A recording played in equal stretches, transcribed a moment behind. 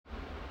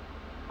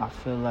I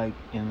feel like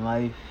in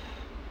life,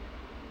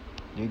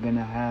 you're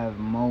gonna have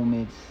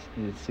moments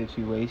and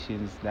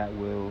situations that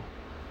will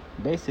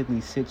basically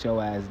sit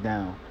your ass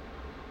down.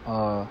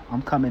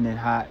 I'm coming in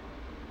hot.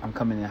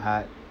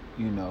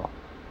 You know,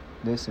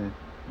 listen.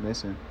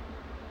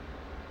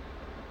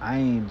 I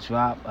ain't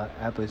dropped an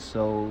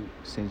episode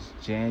since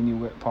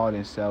January,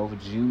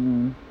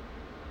 June.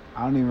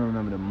 I don't even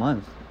remember the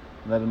month,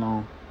 let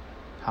alone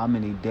how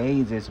many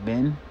days it's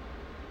been.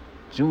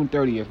 June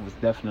 30th was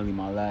definitely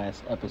my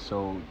last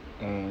episode,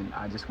 and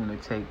I just want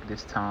to take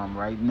this time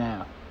right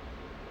now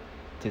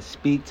to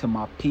speak to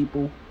my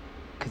people,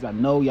 because I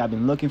know y'all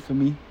been looking for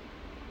me,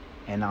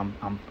 and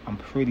I'm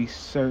pretty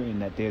certain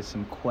that there's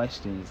some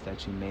questions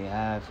that you may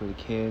have for the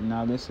kid.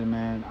 Now listen,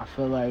 man, I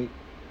feel like,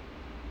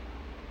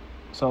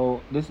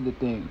 so this is the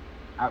thing,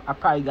 I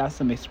probably got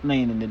some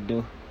explaining to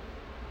do.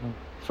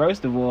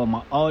 First of all,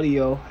 my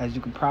audio, as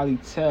you can probably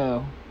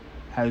tell,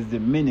 has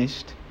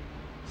diminished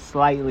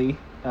slightly,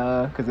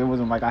 because it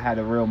wasn't like I had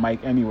a real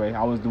mic anyway.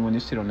 I was doing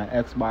this shit on the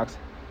Xbox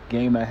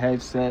gamer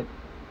headset.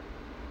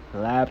 The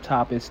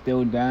laptop is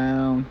still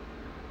down.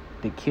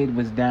 The kid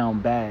was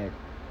down bad.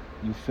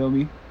 You feel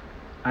me?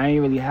 I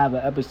ain't really have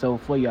an episode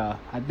for y'all.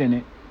 I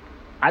didn't.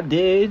 I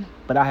did,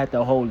 but I had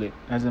to hold it.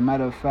 As a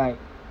matter of fact,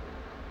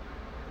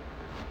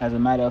 let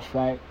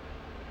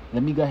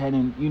me go ahead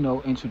and,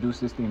 introduce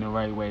this thing the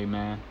right way,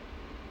 man.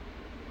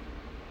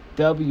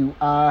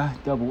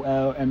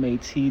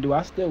 WILLMAT. Do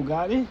I still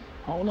got it?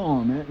 Hold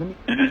on, man. Let me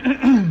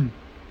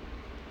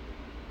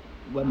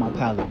wet my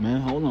palate, man.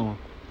 Hold on.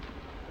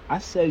 I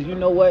said, you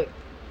know what?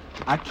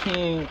 I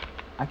can't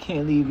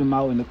leave them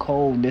out in the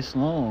cold this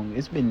long.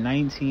 It's been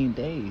 19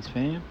 days,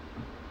 fam.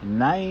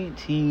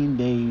 19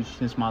 days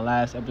since my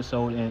last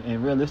episode,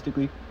 and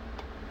realistically,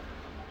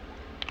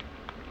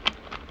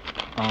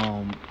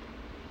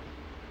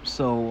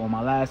 so on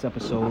my last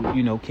episode,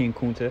 King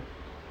Kunta,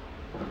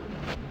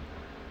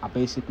 I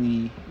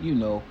basically,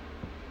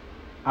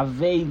 I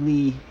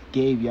vaguely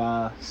gave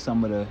y'all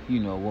some of the,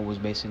 what was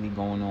basically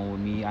going on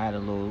with me. I had a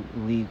little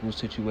legal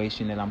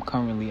situation that I'm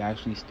currently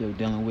actually still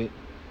dealing with.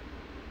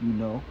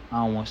 I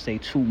don't want to say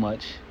too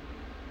much,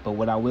 but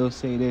what I will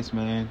say this,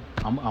 man,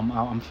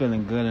 I'm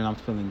feeling good and I'm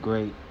feeling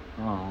great,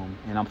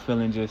 and I'm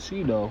feeling just,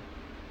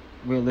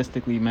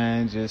 realistically,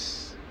 man,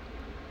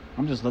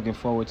 I'm just looking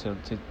forward to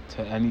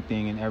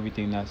anything and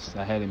everything that's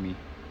ahead of me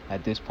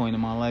at this point in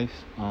my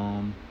life.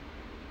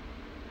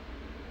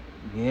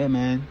 Yeah,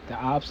 man, the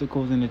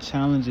obstacles and the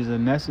challenges are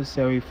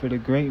necessary for the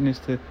greatness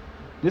to...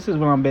 This is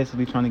what I'm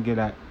basically trying to get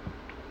at.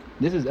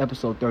 This is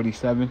episode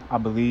 37, I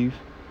believe.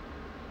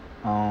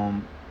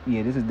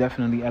 This is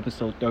definitely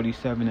episode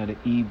 37 of the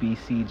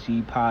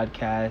E.B.C.G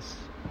podcast.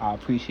 I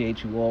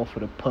appreciate you all for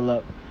the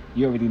pull-up.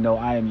 You already know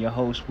I am your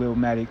host,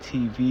 Willmatic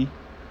TV.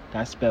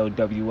 That's spelled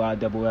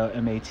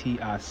WILLMATIC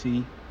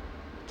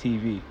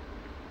TV.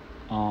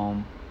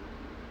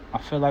 I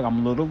feel like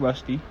I'm a little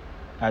rusty,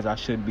 as I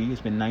should be.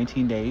 It's been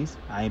 19 days.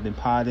 I ain't been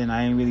podding.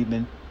 I had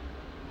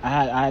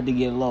to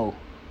get low. Y'all.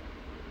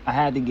 I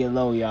had to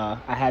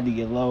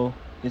get low.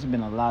 There's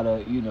been a lot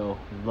of,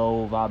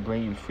 low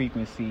vibrating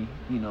frequency,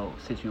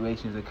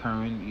 situations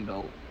occurring,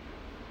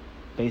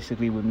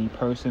 basically with me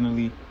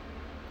personally.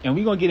 And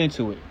we're going to get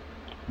into it.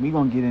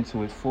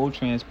 Full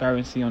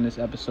transparency on this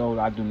episode.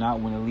 I do not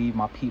want to leave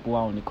my people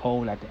out in the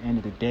cold at the end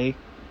of the day.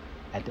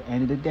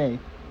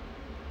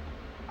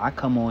 I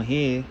come on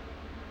here,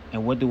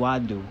 and what do?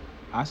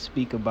 I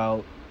speak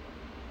about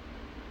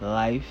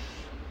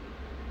life,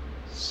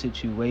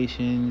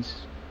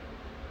 situations,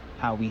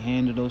 how we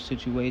handle those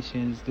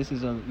situations. This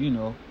is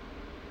this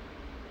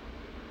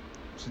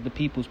is the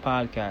people's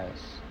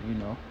podcast.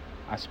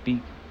 I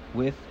speak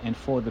with and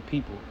for the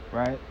people,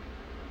 right?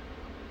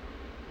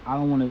 I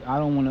don't want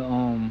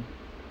to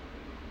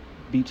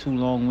be too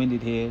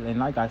long-winded here, and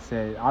like I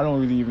said, I don't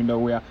really even know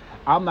where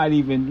I'm not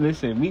even...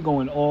 Listen, we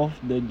going off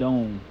the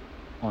dome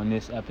on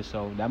this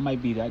episode.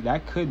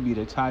 That could be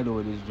the title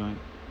of this joint,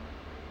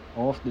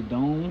 Off the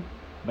Dome.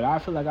 But I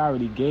feel like I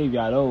already gave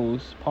y'all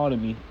those.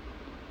 Pardon me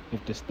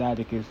if the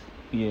static is...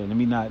 Yeah, let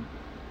me not...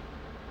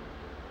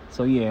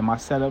 So yeah, my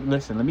setup...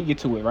 Listen, let me get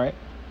to it, right?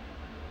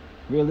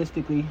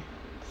 Realistically,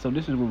 so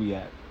this is where we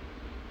at.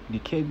 The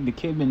kid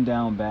been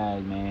down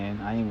bad, man.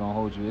 I ain't gonna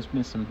hold you. It's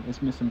been some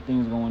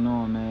things going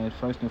on, man.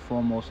 First and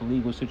foremost, a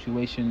legal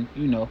situation,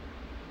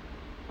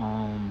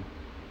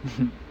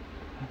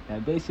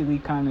 that basically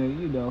kind of,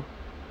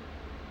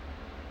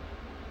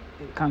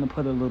 it kind of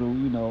put a little,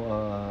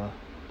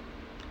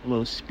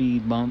 little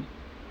speed bump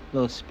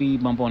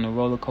on the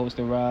roller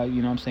coaster ride,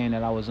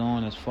 that I was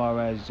on, as far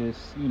as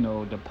just,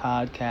 the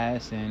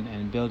podcast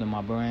and building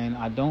my brand.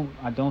 I don't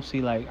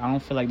feel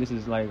like this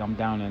is like I'm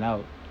down and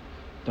out.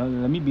 Let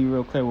me be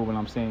real clear with what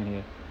I'm saying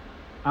here.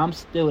 I'm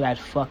still that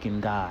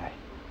fucking guy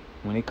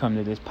when it comes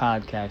to this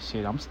podcast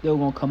shit. I'm still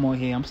gonna come on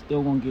here. I'm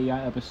still gonna get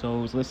y'all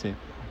episodes. Listen,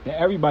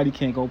 everybody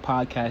can't go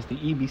podcast. The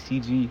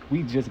E.B.C.G,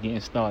 we just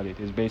getting started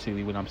is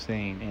basically what I'm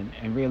saying.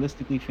 And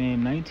realistically,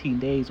 fam, 19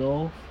 days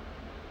off,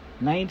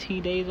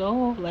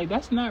 like,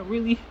 that's not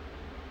really...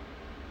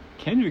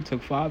 Kendrick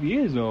took 5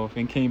 years off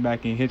and came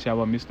back and hit y'all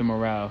with Mr.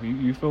 Morale.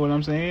 You feel what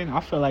I'm saying? I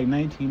feel like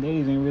 19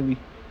 days ain't really...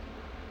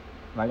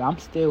 Like, I'm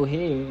still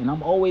here, and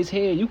I'm always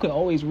here. You can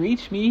always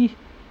reach me.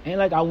 Ain't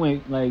like I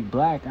went, like,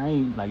 black. I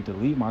ain't, like,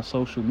 delete my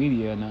social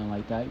media or nothing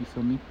like that. You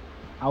feel me?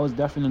 I was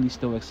definitely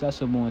still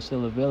accessible and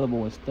still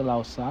available and still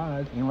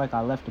outside. Ain't like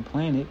I left the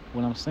planet.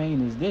 What I'm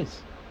saying is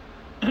this.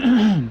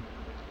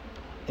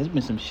 There's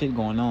been some shit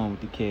going on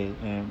with the kid,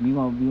 and we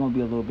gonna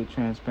be a little bit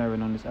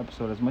transparent on this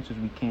episode as much as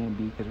we can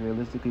be, because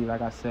realistically,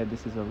 like I said,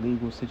 this is a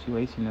legal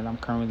situation that I'm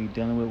currently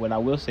dealing with. What I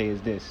will say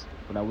is this.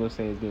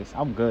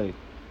 I'm good.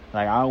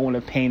 Like, I don't want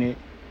to paint it.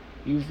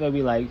 You feel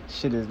me? Like,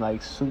 shit is,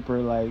 like, super,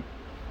 like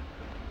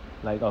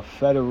a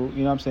federal,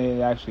 you know what I'm saying?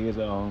 It actually is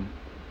a,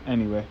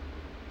 anyway.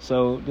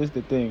 So, this is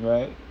the thing,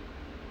 right?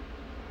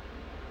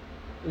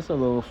 It's a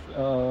little,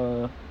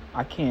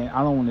 I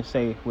don't want to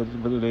say what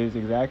it is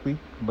exactly,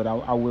 but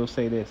I will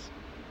say this.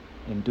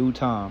 In due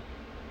time,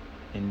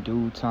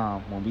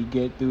 when we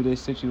get through this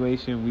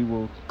situation, we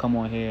will come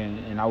on here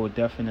and I will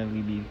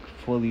definitely be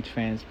fully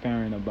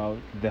transparent about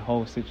the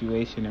whole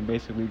situation and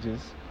basically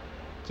just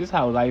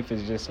how life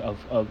is just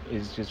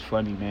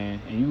funny,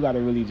 man. And you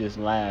gotta really just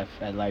laugh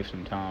at life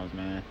sometimes,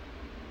 man.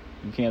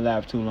 You can't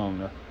laugh too long,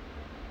 though.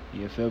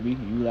 You feel me?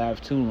 You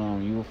laugh too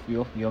long, you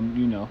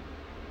know,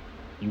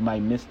 you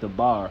might miss the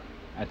bar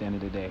at the end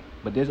of the day.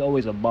 But there's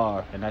always a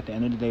bar, and at the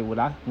end of the day, what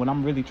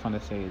I'm really trying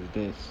to say is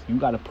this: you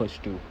gotta push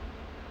through.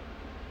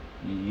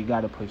 You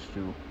gotta push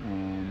through,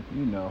 and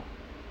you know,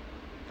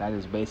 that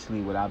is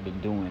basically what I've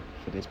been doing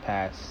for this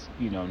past,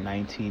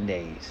 19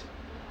 days.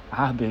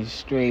 I've been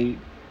straight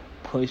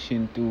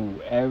pushing through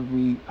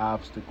every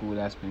obstacle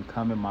that's been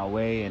coming my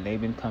way, and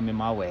they've been coming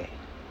my way.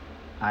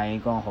 I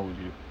ain't gonna hold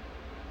you.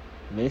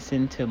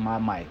 Listen to my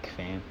mic,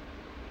 fam.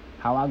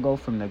 How I go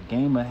from the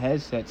gamer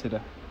headset to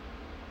the...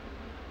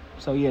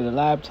 So yeah, the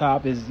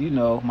laptop is,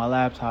 my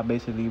laptop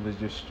basically was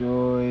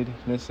destroyed.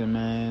 Listen,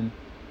 man,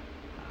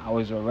 I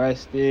was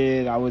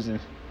arrested. I was in,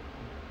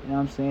 what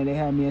I'm saying? They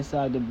had me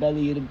inside the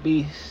belly of the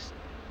beast.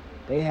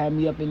 They had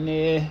me up in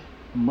there,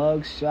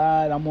 mug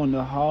shot. I'm on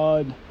the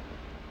hard...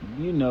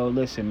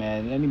 listen,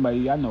 man,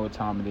 anybody, I know what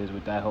time it is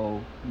with that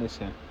whole,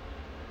 listen,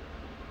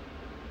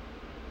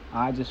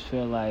 I just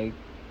feel like,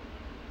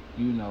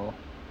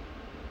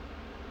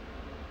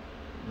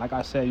 like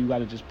I said, you got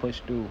to just push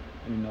through,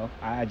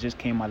 I just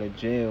came out of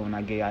jail and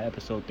I gave out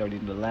episode 30,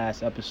 the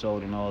last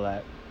episode and all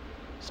that,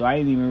 so I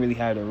didn't even really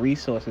have the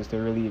resources to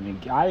really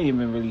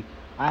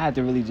I had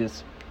to really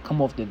just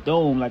come off the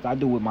dome like I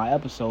do with my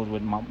episodes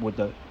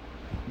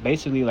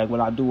basically like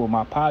what I do with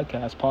my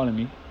podcast, pardon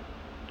me.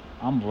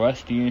 I'm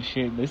rusty and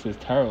shit. This is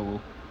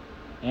terrible.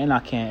 And I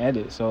can't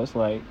edit. So it's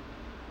like,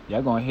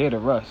 y'all gonna hear the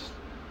rust.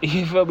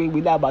 You feel me?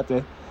 We not about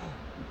to...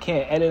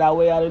 Can't edit our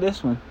way out of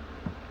this one.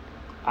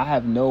 I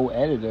have no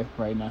editor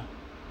right now.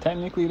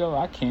 Technically, though,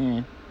 I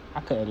can. I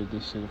could edit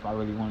this shit if I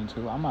really wanted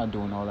to. I'm not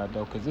doing all that,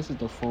 though, because this is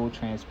the full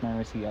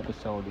transparency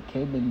episode. The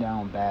kid been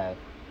down bad.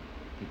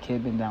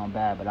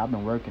 But I've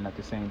been working at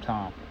the same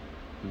time.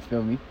 You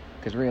feel me?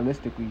 Because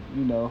realistically,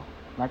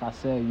 like I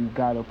said, you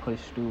gotta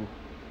push through.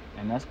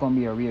 And that's going to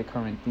be a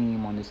reoccurring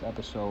theme on this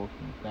episode,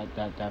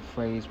 that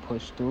phrase,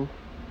 push through.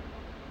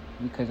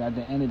 Because at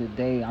the end of the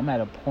day, I'm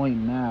at a point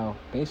now,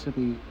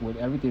 basically, with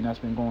everything that's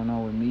been going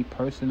on with me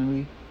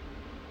personally.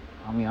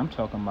 I mean, I'm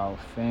talking about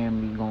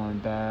family going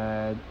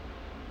bad.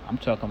 I'm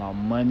talking about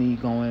money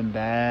going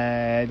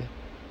bad.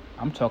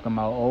 I'm talking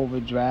about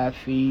overdraft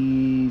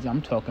fees.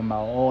 I'm talking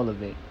about all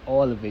of it,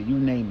 you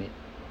name it.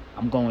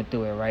 I'm going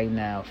through it right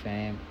now,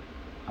 fam.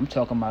 I'm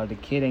talking about the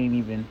kid ain't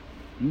even...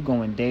 You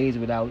going days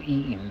without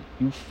eating.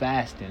 You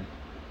fasting.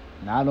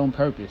 Not on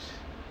purpose.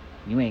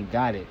 You ain't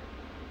got it.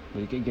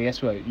 But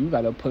guess what? You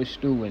got to push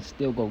through and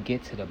still go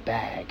get to the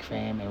bag,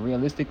 fam. And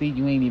realistically,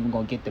 you ain't even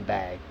going to get the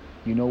bag.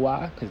 You know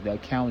why? Because the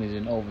account is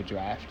in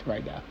overdraft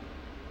right now.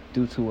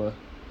 Due to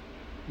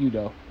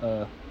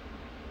I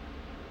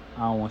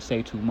don't want to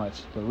say too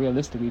much. But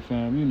realistically,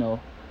 fam,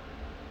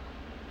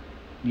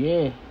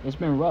 yeah, it's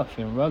been rough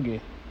and rugged.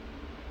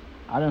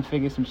 I done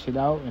figured some shit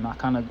out, and I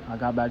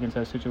got back into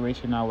a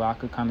situation now where I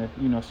could kind of,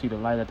 see the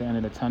light at the end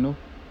of the tunnel,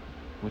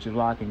 which is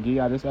why I can get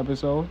out this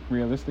episode.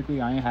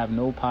 Realistically, I ain't have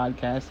no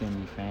podcast in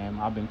me,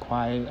 fam. I've been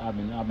quiet. I've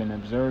been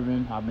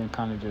observing. I've been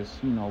kind of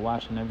just,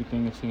 watching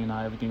everything and seeing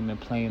how everything been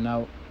playing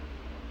out.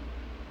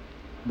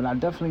 But I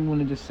definitely want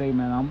to just say,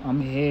 man, I'm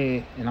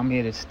here, and I'm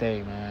here to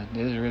stay, man.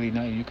 There's really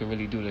nothing you can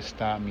really do to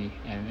stop me.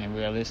 And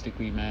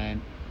realistically,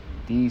 man,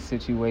 these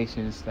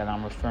situations that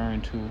I'm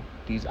referring to,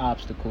 these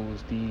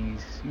obstacles,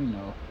 these,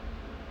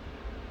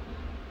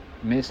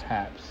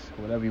 mishaps,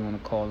 whatever you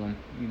want to call them,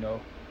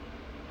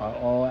 are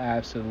all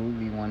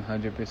absolutely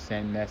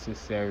 100%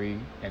 necessary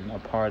and a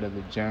part of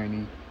the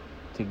journey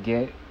to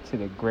get to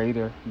the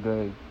greater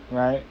good,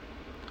 right?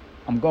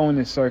 I'm going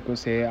in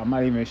circles here. I'm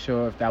not even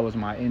sure if that was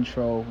my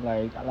intro.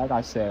 Like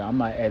I said, I'm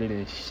not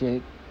editing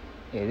shit.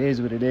 It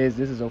is what it is.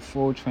 This is a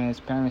full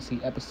transparency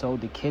episode.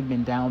 The kid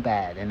been down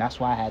bad, and that's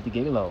why I had to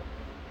get low.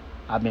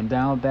 I've been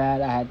down bad.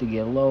 I had to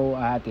get low.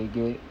 I had to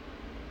get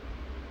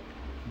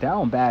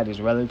down bad is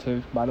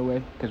relative, by the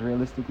way, because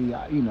realistically,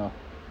 I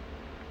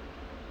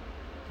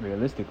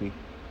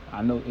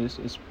know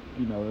it's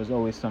there's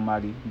always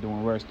somebody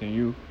doing worse than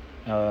you,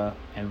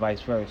 and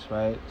vice versa,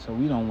 right? So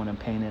we don't want to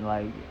paint it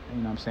like,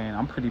 what I'm saying.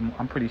 I'm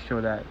pretty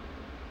sure that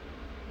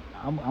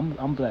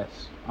I'm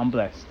blessed. I'm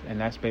blessed, and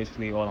that's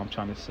basically all I'm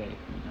trying to say.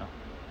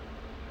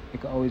 It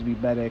could always be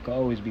better. It could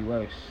always be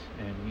worse,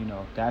 and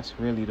that's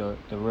really the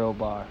real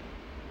bar,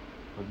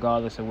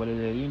 regardless of what it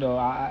is.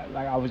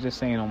 I was just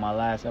saying on my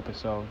last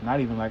episode.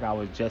 Not even like I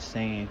was just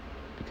saying,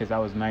 because that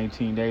was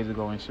 19 days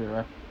ago and shit,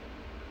 right?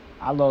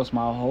 I lost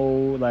my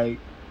whole, the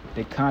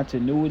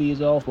continuity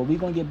is off, but we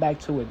gonna get back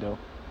to it though.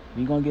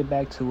 We gonna get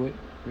back to it.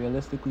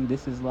 Realistically,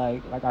 this is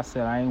like I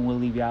said, I ain't wanna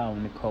leave y'all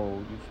in the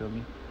cold. You feel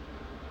me?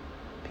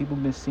 People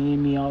been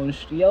seeing me on the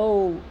street.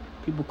 Yo,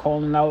 people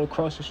calling out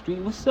across the street.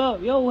 What's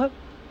up? Yo, what?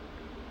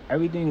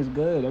 Everything is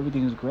good.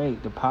 Everything is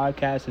great. The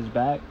podcast is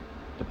back.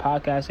 The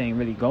podcast ain't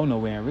really go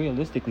nowhere. And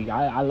realistically,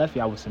 I left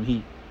y'all with some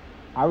heat.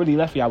 I really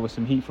left y'all with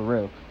some heat for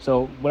real.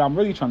 So what I'm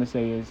really trying to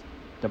say is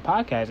the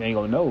podcast ain't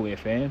going nowhere,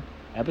 fam.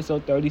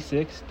 Episode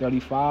 36,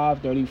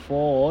 35, 34,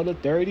 all the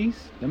 30s.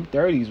 Them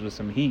 30s with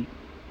some heat.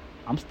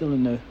 I'm still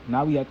in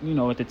now we at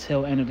the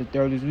tail end of the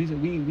 30s.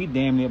 We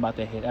damn near about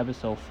to hit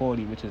episode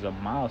 40, which is a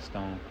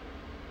milestone.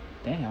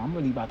 Damn, I'm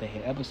really about to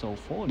hit episode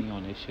 40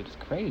 on this shit. It's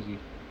crazy.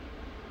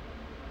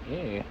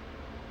 Yeah,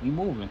 we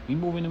moving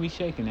and we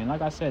shaking. And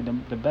like I said,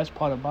 the best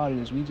part about it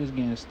is we just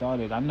getting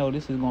started. I know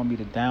this is gonna be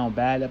the down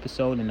bad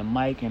episode in the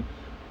mic, and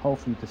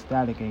hopefully the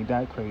static ain't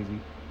that crazy.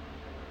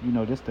 We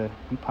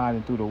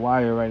potting through the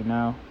wire right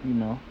now.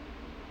 The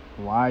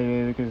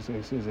wire is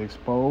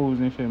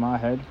exposed and shit. My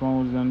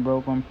headphones done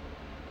broke them.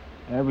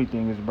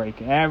 Everything is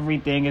breaking.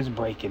 Everything is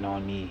breaking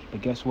on me.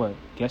 But guess what?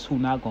 Guess who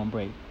not gonna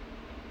break?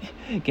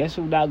 Guess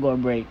who not gonna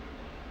break?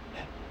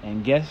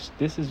 And guess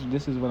this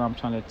is what I'm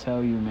trying to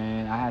tell you,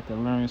 man. I had to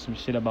learn some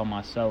shit about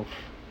myself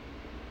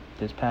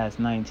this past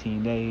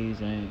 19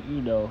 days, and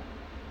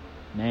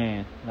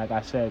man, like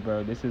I said,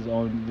 bro, this is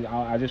only.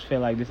 I just feel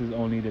like this is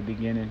only the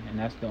beginning, and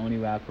that's the only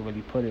way I could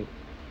really put it.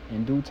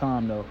 In due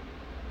time, though,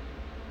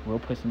 we'll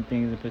put some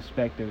things in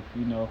perspective.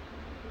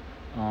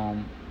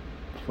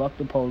 Fuck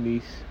the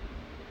police.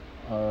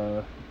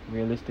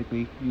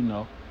 Realistically,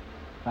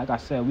 like I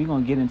said, we're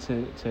gonna get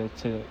into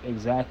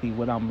exactly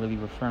what I'm really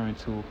referring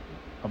to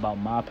about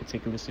my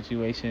particular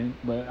situation.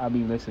 But I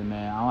mean, listen,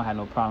 man, I don't have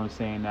no problem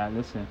saying that.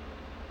 Listen,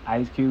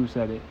 Ice Cube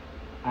said it,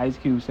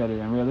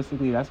 and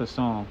realistically, that's a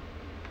song.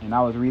 And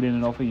I was reading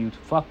it off of you.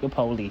 Fuck the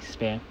police,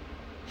 man.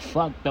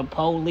 Fuck the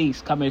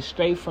police, coming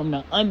straight from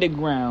the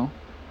underground.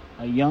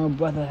 A young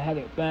brother had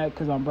it bad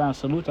because I'm brown.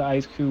 Salute to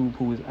Ice Cube,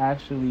 who is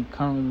actually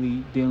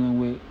currently dealing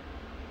with,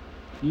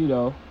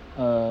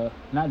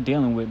 not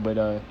dealing with, but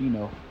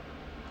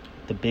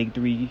the big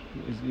three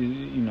is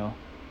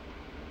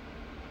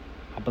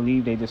I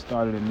believe they just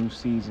started a new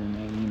season,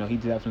 and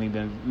he's definitely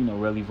been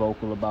really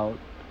vocal about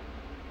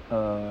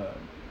the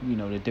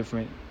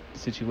different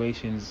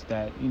situations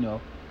that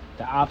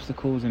the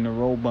obstacles and the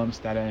road bumps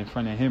that are in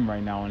front of him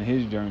right now on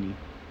his journey,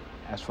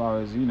 as far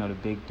as the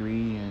big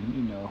three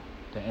and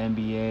the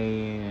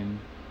NBA and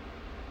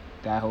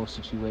that whole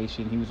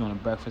situation. He was on a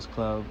Breakfast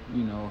Club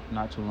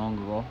not too long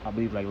ago, I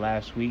believe like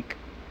last week,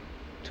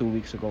 2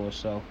 weeks ago or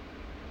so.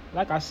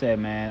 Like I said,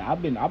 man,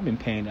 I've been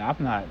paying.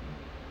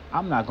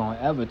 I'm not gonna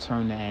ever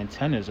turn the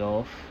antennas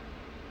off.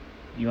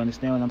 You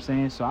understand what I'm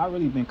saying? So I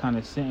really been kind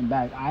of sitting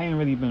back. I ain't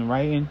really been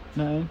writing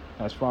nothing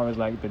as far as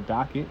like the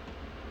docket.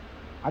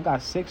 I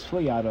got 6 for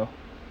y'all though.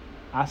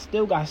 I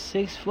still got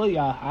 6 for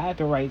y'all. I had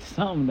to write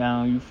something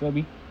down. You feel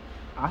me?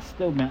 I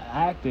still been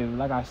active.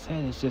 Like I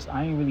said, it's just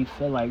I ain't really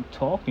feel like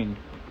talking.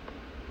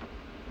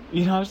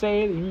 You know what I'm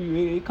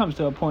saying? It comes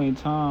to a point in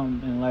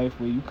time in life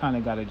where you kind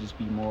of gotta just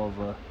be more of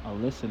a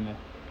listener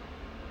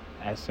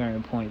at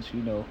certain points,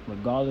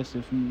 regardless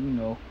if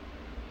you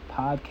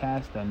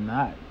podcast or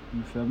not.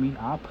 You feel me?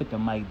 I'll put the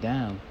mic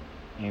down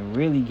and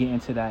really get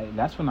into that.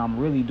 That's when I'm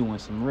really doing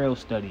some real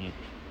studying.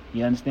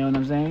 You understand what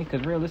I'm saying?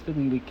 Because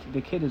realistically,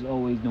 the kid is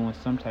always doing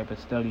some type of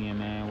studying,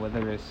 man.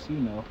 Whether it's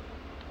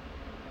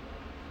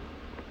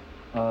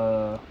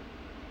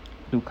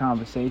through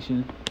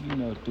conversation,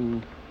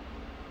 through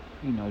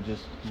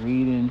just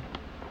reading,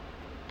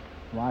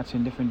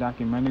 watching different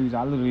documentaries.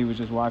 I literally was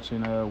just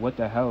watching What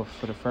the Health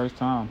for the first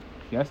time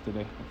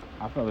yesterday.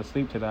 I fell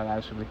asleep to that,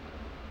 actually.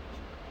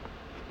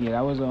 Yeah,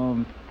 that was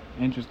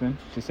interesting,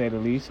 to say the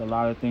least. A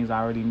lot of things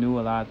I already knew,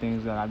 a lot of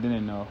things that I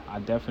didn't know. I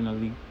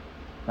definitely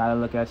gotta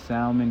look at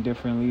salmon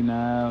differently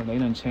now. They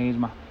done changed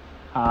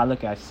how I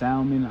look at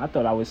salmon. I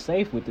thought I was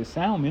safe with the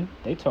salmon.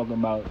 They talking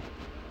about,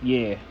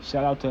 yeah,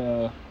 shout out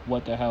to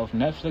What the Health.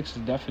 Netflix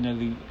is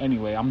definitely,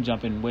 anyway, I'm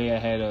jumping way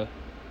ahead of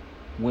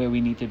where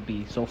we need to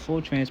be. So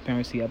full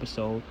transparency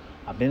episode.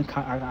 I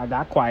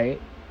got quiet.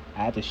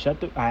 I had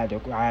to I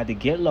had to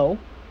get low,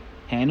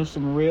 handle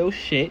some real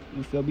shit.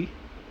 You feel me?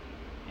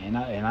 And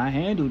I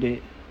handled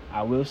it.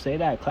 I will say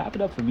that. Clap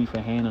it up for me for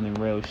handling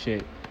real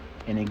shit,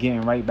 and then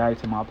getting right back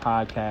to my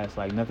podcast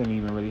like nothing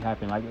even really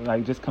happened.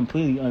 Like just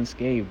completely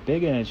unscathed,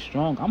 bigger and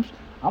strong.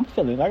 I'm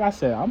feeling, like I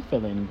said, I'm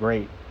feeling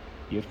great.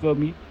 You feel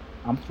me?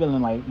 I'm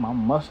feeling like my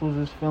muscles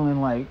is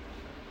feeling like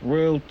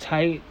real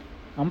tight.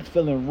 I'm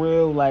feeling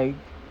real like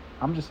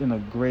I'm just in a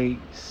great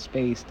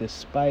space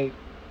despite,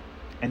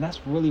 and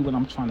that's really what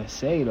I'm trying to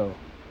say though.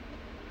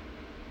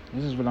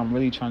 This is what I'm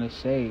really trying to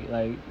say.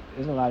 Like,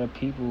 there's a lot of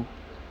people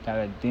that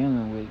are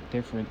dealing with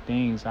different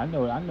things. I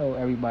know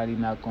everybody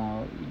not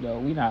gonna,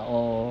 we're not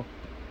gonna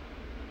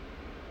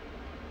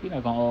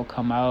all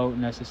come out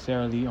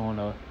necessarily on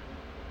a,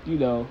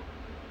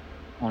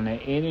 on the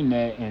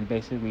internet and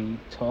basically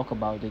talk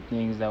about the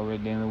things that we're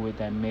dealing with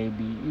that may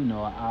be, an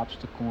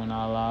obstacle in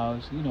our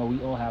lives.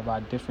 We all have our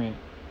different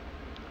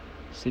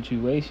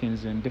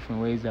situations and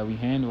different ways that we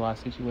handle our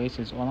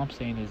situations. All I'm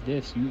saying is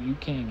this: you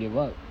can't give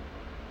up.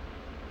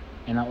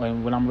 And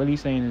what I'm really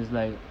saying is,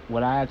 like,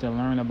 what I had to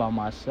learn about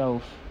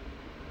myself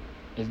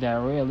is that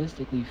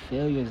realistically,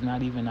 failure is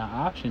not even an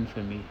option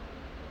for me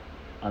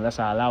unless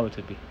I allow it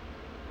to be.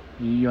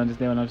 You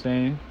understand what I'm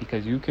saying?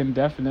 Because you can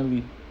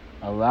definitely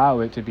allow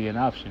it to be an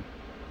option,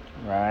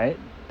 right?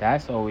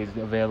 That's always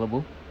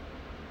available.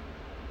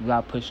 You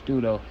got to push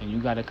through, though, and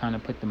you got to kind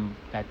of put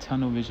that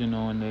tunnel vision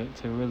on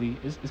to really,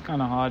 it's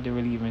kind of hard to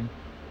really even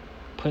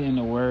put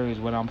into words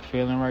what I'm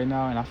feeling right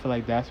now, and I feel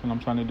like that's what I'm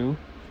trying to do.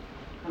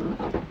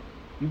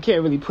 You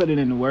can't really put it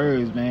into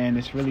words, man.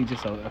 It's really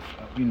just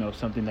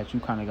something that you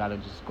kind of got to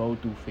just go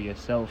through for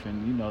yourself.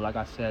 And, like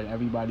I said,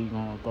 everybody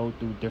going to go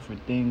through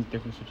different things,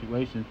 different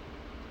situations.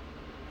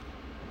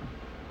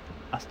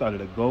 I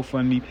started a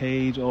GoFundMe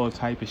page, all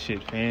type of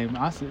shit, fam.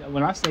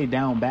 When I say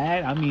down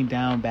bad, I mean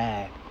down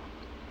bad.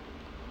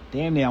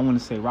 Damn near I want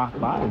to say rock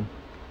bottom.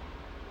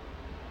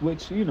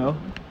 Which,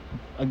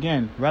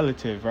 again,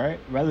 relative,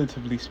 right?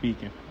 Relatively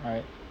speaking,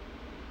 right?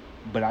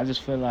 But I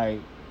just feel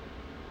like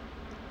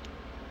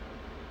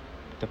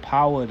the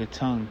power of the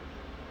tongue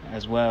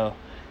as well,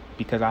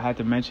 because I had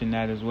to mention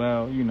that as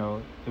well.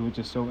 It was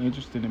just so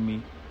interesting to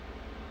me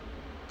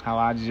how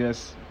I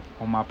just,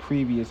 on my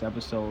previous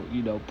episode,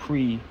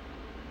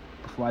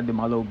 before I did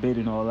my little bit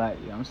and all that,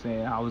 you know what I'm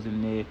saying, I was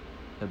in there,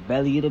 the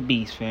belly of the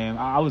beast, fam.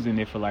 I was in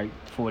there for like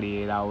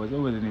 48 hours. It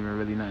wasn't even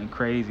really nothing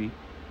crazy.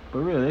 But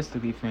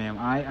realistically, fam,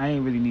 I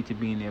ain't really need to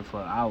be in there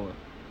for an hour.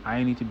 I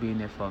ain't need to be in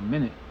there for a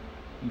minute.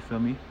 You feel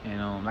me?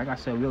 And like I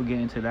said, we'll get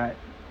into that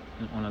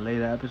on a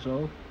later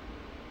episode.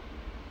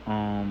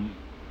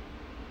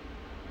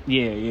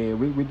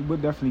 We'll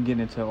definitely get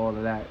into all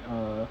of that.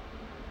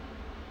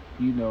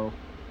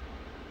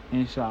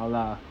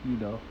 Inshallah,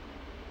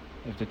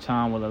 if the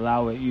time will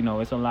allow it.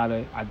 It's a lot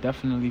of, I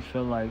definitely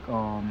feel like,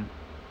 I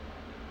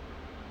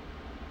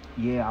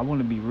want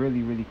to be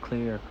really, really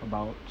clear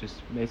about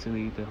just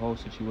basically the whole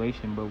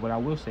situation. But what I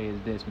will say is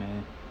this,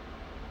 man.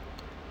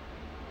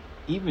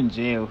 Even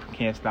jail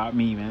can't stop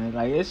me, man.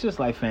 Like, it's just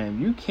like, fam,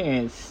 you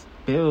can't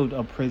build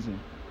a prison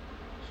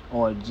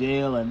or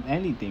jail or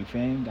anything,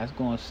 fam, that's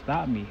gonna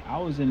stop me.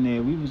 We was in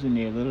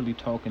there literally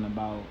talking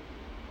about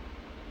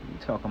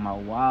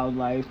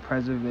wildlife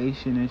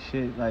preservation and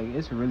shit. Like,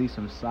 it's really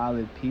some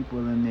solid people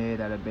in there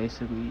that are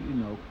basically,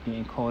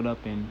 getting caught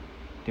up in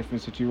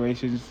different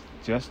situations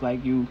just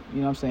like you.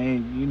 You know what I'm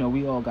saying?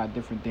 We all got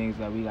different things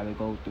that we gotta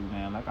go through,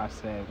 man. Like I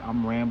said,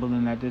 I'm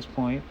rambling at this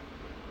point.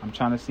 I'm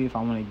trying to see if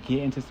I want to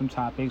get into some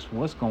topics.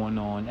 What's going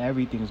on?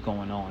 Everything's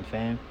going on,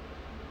 fam.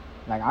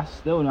 Like, I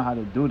still know how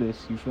to do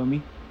this, you feel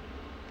me?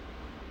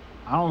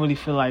 I don't really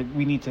feel like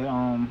we need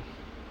to,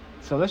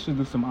 so let's just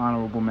do some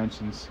honorable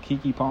mentions.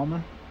 Keke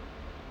Palmer.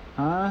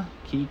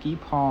 Keke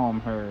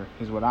Palmer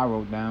is what I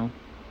wrote down.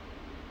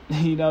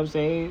 You know what I'm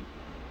saying?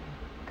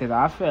 Because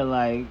I felt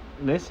like,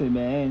 listen,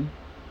 man,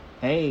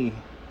 hey.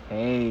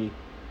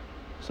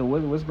 So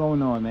what's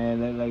going on,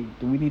 man? Like,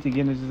 do we need to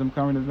get into some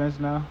current events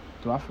now?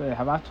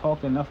 Have I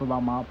talked enough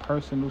about my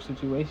personal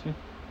situation?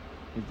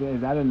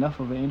 Is that enough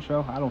of an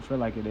intro? I don't feel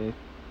like it is.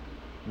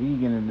 We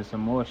can get into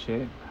some more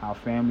shit. How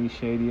family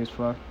shady as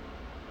fuck.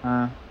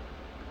 How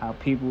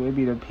it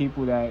be the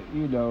people that,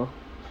 you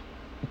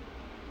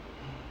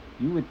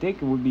would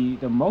think it would be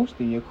the most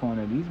in your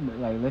corner.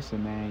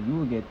 Listen, man, you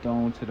would get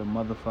thrown to the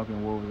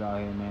motherfucking wolves out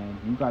here, man.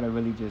 You gotta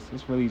really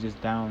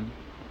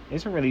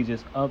it's really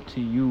just up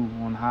to you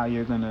on how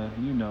you're gonna,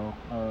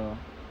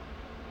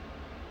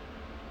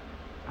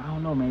 I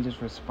don't know, man,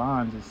 just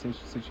respond to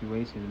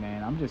situations,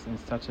 man. I'm just in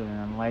such an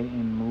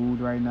enlightened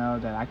mood right now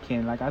that I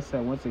can't, like I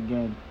said, once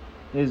again,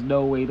 there's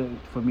no way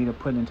for me to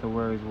put into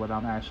words what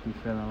I'm actually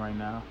feeling right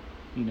now.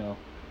 I'm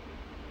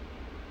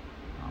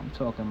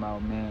talking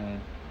about,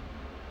 man,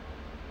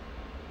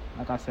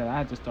 like I said, I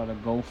had to start a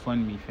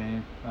GoFundMe,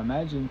 fam.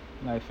 Imagine,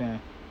 like, fam,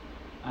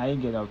 I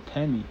ain't get a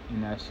penny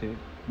in that shit,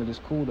 but it's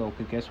cool though,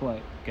 cause guess what?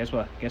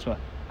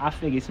 I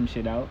figured some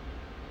shit out.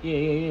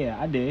 Yeah,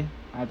 I did.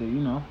 I had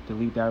to,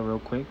 delete that real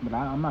quick, but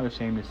I'm not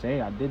ashamed to say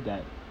I did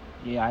that.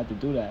 Yeah, I had to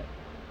do that.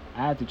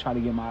 I had to try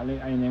to get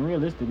and then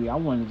realistically, I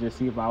wanted to just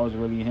see if I was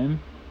really him.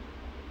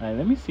 Like,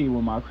 let me see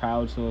where my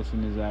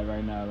crowdsourcing is at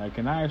right now. Like,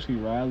 can I actually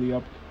rally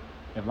up?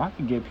 If I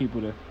can get people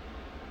to,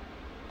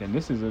 then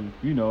this is a,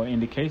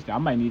 indication. I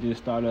might need to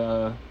start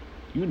a,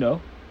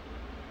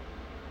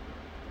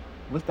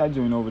 what's that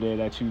joint over there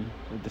that you,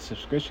 the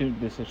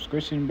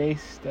subscription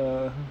based,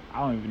 I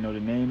don't even know the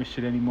name of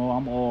shit anymore.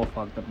 I'm all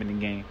fucked up in the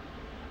game.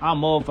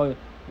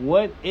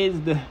 What is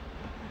the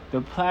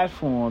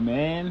platform,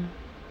 man?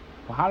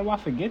 Well, how do I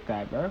forget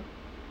that, bro?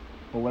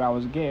 But what I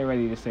was getting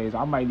ready to say is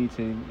I might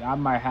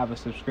have a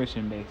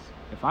subscription base.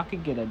 If I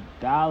could get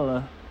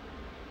 $1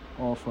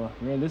 off of,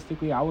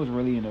 realistically, I was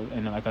really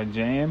in like a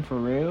jam for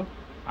real.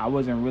 I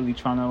wasn't really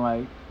trying to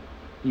like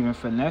even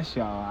finesse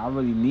y'all. I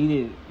really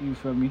needed, you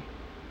feel me?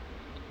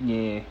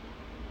 Yeah.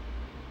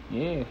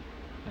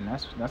 And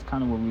that's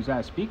kind of where we was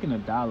at. Speaking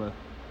of dollars,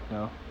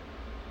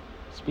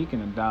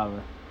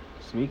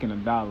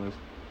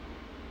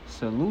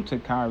 salute to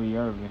Kyrie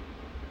Irving,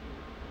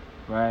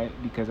 right?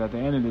 Because at the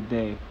end of the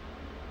day,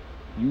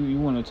 you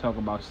want to talk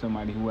about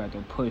somebody who had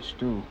to push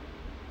through.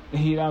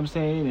 You know what I'm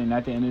saying? And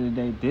at the end of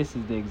the day, this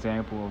is the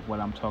example of what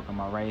I'm talking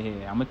about right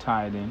here. I'm going to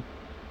tie it in.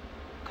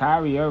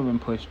 Kyrie Irving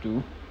pushed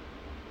through.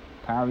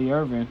 Kyrie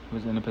Irving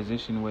was in a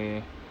position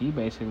where he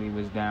basically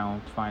was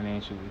down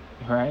financially,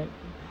 right?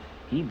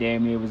 He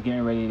damn near was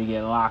getting ready to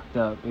get locked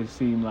up. It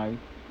seemed like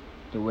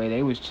the way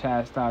they was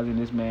chastising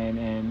this man,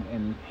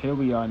 and here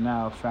we are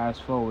now,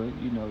 fast forward,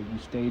 you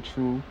stay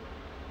true,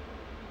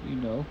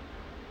 to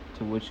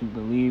what you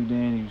believed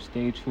in, you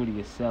stay true to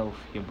yourself,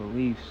 your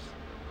beliefs.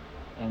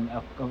 And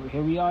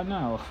here we are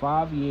now, a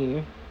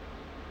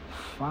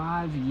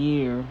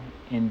 5-year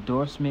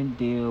endorsement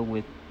deal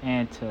with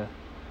Anta,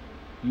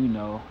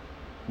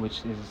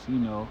 which is,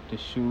 the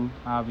shoe,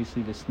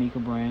 obviously the sneaker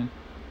brand.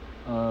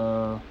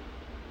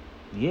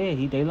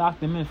 They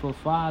locked him in for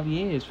 5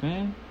 years,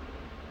 man.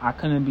 I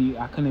couldn't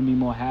be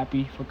more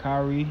happy for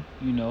Kyrie,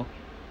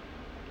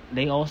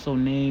 They also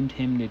named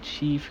him the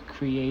chief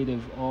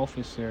creative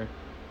officer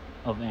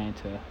of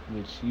Anta,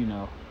 which,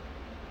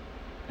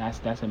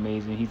 that's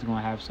amazing. He's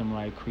gonna have some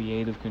like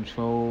creative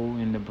control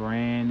in the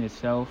brand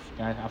itself.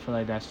 I feel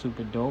like that's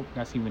super dope.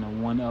 That's even a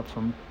one up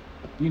from,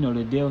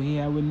 the deal he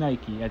had with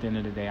Nike. At the end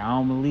of the day, I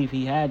don't believe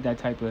he had that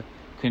type of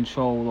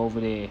control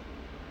over there.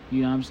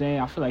 You know what I'm saying?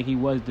 I feel like he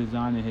was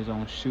designing his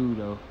own shoe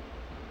though,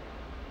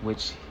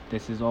 which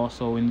this is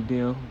also in the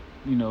deal.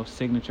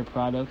 Signature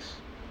products,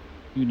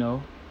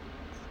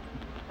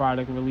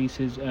 product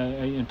releases,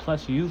 and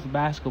plus youth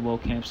basketball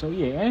camp. So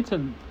yeah, and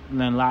to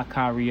then lock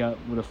Kyrie up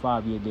with a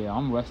 5-year deal.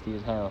 I'm rusty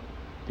as hell.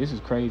 This is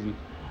crazy.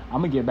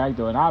 I'm gonna get back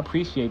though, and I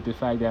appreciate the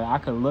fact that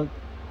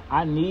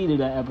I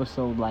needed an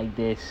episode like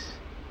this.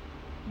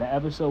 The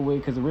episode where,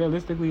 because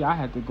realistically, I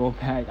had to go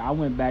back. I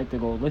went back to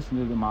go listen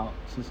to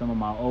some of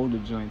my older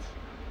joints,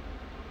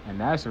 and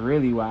that's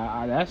really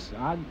why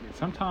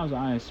sometimes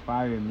I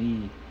inspire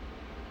me.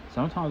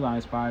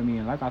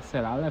 And like I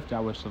said, I left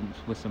y'all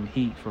with some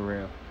heat for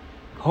real.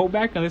 Go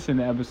back and listen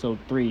to episode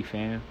 3,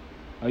 fam.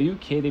 Are you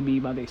kidding me?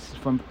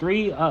 From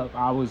 3 up,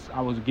 I was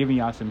giving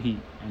y'all some heat,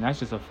 and that's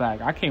just a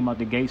fact. I came out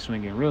the gate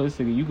swinging.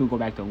 Realistically, you can go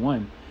back to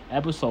 1,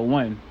 episode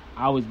 1.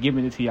 I was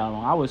giving it to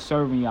y'all I was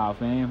serving y'all,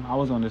 fam. I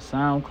was on the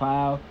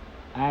SoundCloud.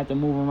 I had to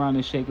move around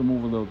and shake and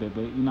move a little bit,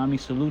 but you know what I mean.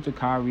 Salute to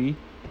Kyrie.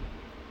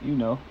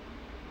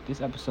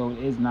 This episode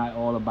is not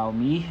all about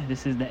me.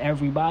 This is the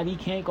Everybody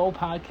Can't Go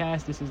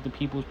podcast. This is the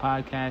People's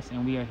Podcast,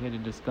 and we are here to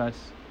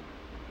discuss,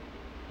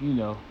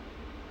 Keke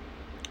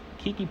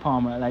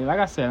Palmer. Like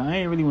I said, I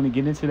ain't really want to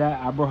get into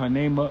that. I brought her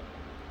name up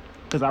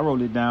because I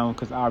wrote it down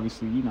because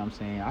obviously, you know what I'm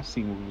saying, I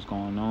seen what was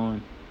going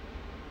on.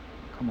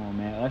 Come on,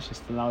 man. Usher's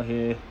still out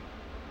here.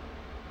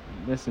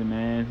 Listen,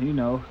 man,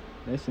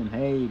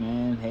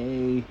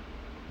 hey.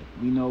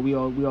 We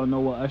all know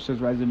what Usher's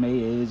resume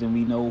is, and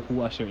we know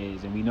who Usher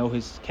is, and we know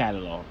his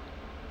catalog,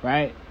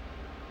 right?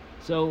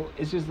 So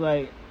it's just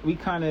like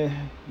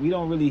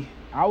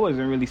I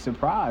wasn't really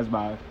surprised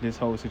by this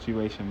whole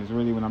situation. Is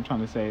really what I'm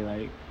trying to say.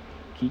 Like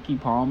Keke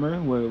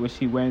Palmer, where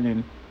she went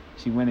and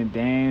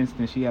danced,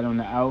 and she had on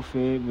the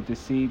outfit with the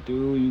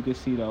see-through. You could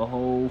see the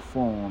whole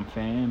form,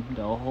 fam.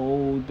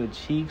 The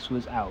cheeks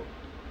was out.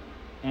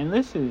 And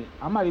listen,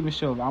 I'm not even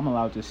sure if I'm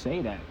allowed to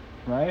say that,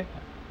 right?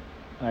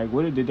 Like,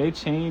 did they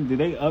change? Did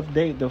they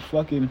update the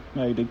fucking,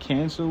 the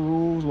cancel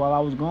rules while I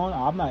was gone?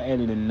 I'm not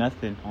editing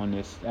nothing on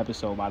this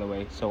episode, by the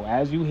way. So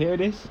as you hear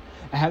this,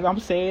 as I'm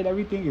saying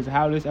everything, is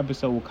how this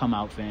episode will come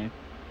out, fam.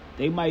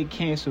 They might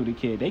cancel the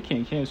kid. They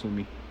can't cancel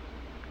me.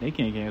 I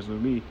came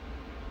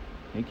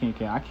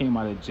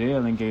out of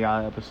jail and gave y'all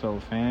an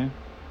episode, fam.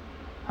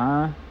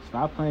 Huh?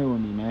 Stop playing with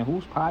me, man.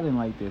 Who's potting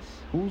like this?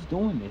 Who's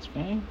doing this,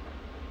 fam?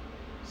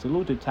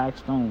 Salute to Tax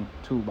Stone,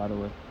 too, by the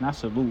way. Not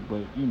salute,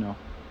 but,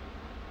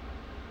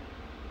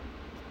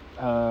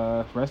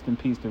 rest in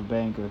peace to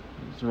Banger.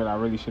 That's what I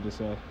really should have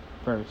said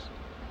first.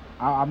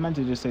 I meant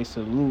to just say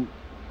salute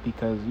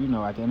because,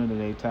 at the end of the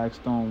day, Tax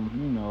Stone,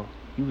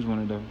 he was one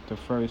of the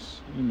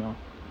first,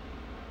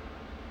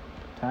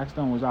 Tax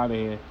Stone was out of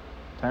here.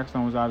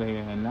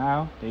 And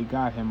now they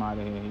got him out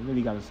of here. He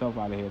really got himself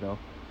out of here, though.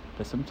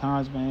 But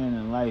sometimes, man,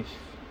 in life,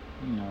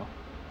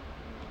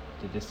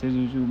 the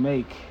decisions you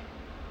make,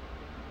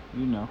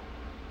 he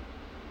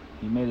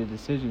made a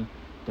decision.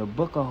 The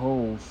Book of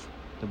Hove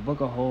The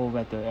Book of Hove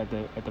at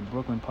the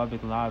Brooklyn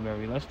Public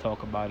Library. Let's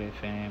talk about it,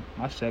 fam.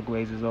 My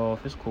segues is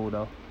off. It's cool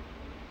though.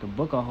 The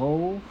Book of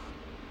Hove.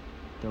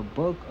 The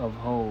Book of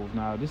Hove.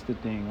 Now this the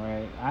thing,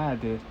 right? I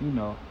had to,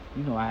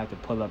 I had to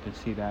pull up and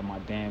see that my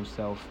damn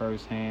self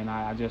firsthand.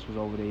 I just was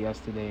over there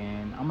yesterday,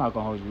 and I'm not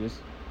gonna hold you.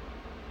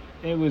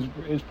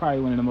 It's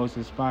probably one of the most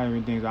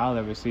inspiring things I'll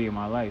ever see in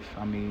my life.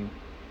 I mean,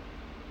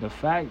 the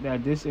fact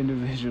that this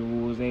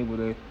individual was able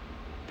to,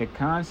 the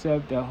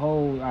concept, the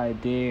whole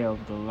idea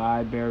of the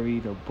library,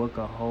 the Book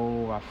of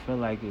Hove, I feel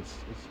like it's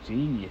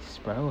genius,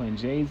 bro. And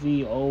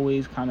Jay-Z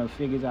always kind of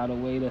figures out a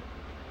way to.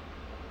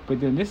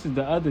 But then this is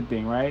the other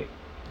thing, right?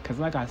 Because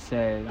like I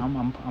said,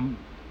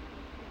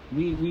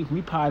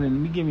 we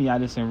potting, we giving y'all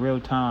this in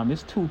real time.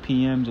 It's 2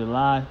 p.m.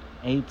 July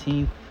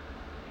 18th.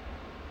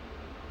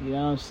 You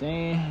know what I'm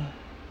saying?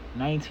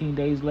 19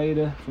 days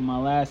later from my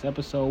last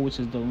episode, which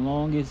is the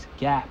longest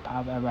gap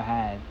I've ever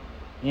had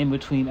in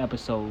between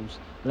episodes.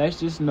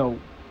 Let's just note,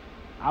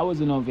 I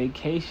wasn't on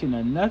vacation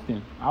or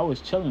nothing. I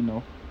was chilling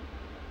though.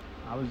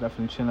 I was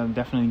definitely chilling,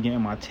 definitely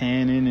getting my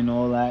tan in and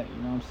all that. You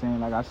know what I'm saying?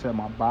 Like I said,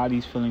 my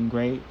body's feeling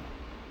great.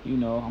 You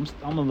know,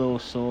 I'm a little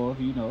sore,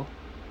 you know.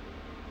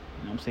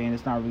 You know what I'm saying?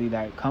 It's not really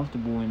that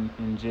comfortable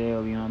in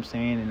jail, you know what I'm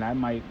saying? And that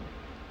might,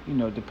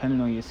 depending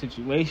on your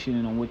situation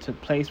and on what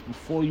took place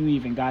before you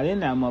even got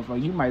in that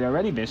motherfucker, you might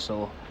already been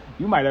sore.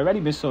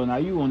 Now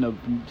you on the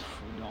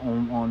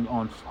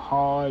on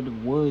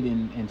hard wood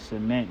and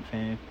cement,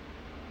 fam.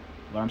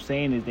 What I'm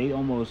saying is they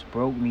almost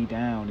broke me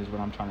down, is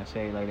what I'm trying to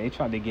say. Like, they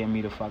tried to get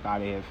me the fuck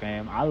out of here,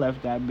 fam. I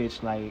left that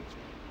bitch like,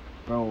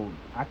 bro,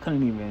 I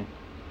couldn't even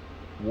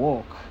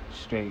walk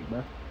straight,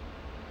 bro.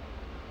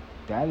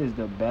 That is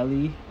the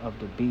belly of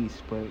the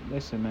beast. But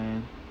listen,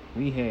 man,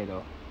 we here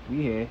though.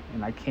 We here,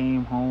 and I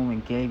came home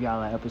and gave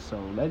y'all an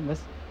episode.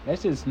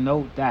 Let's just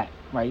note that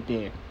right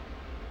there.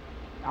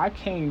 I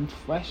came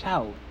fresh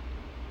out.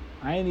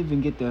 I ain't even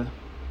get the.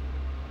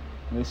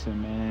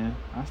 Listen, man,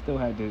 I still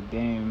had the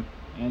damn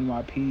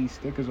NYPD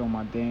stickers on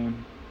my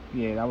damn.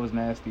 Yeah, that was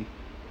nasty.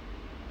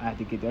 I had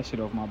to get that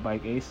shit off my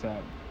bike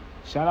ASAP.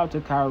 Shout out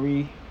to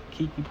Kyrie,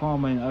 Keke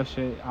Palmer, and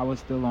Usher. I was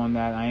still on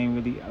that. I ain't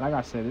really, like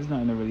I said, there's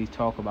nothing to really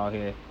talk about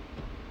here.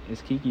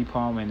 It's Keke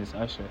Palmer and it's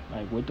Usher.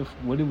 Like,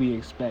 what do we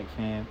expect,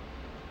 fam?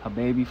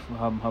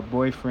 Her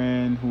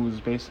boyfriend, who's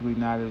basically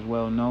not as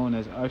well known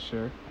as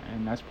Usher,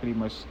 and that's pretty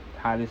much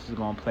how this is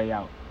gonna play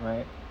out,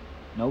 right?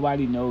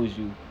 Nobody knows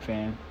you,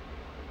 fam.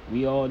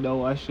 We all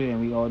know Usher and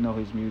we all know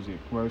his music,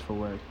 word for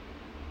word.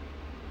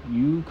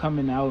 You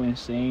coming out and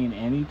saying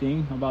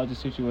anything about the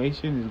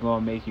situation is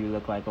gonna make you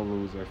look like a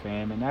loser,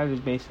 fam. And that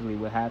is basically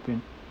what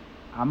happened.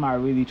 I'm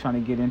not really trying to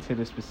get into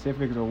the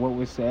specifics of what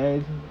was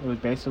said. It was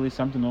basically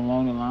something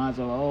along the lines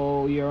of,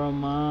 oh, you're a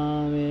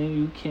mom and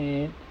you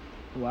can't.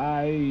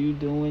 Why are you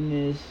doing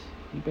this?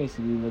 You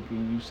basically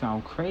you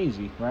sound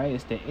crazy, right?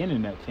 It's the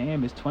internet,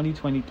 fam. It's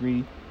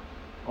 2023.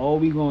 All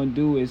we gonna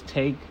do is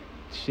take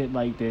shit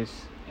like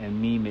this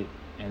and meme it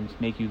and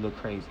make you look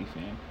crazy,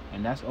 fam.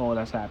 And that's all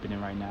that's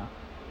happening right now.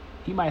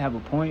 He might have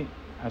a point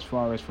as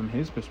far as from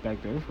his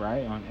perspective,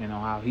 right? On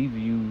how he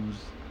views,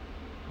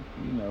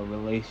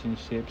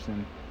 relationships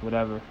and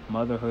whatever,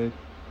 motherhood.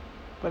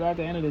 But at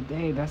the end of the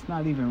day, that's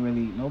not even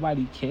really,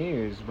 nobody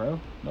cares, bro.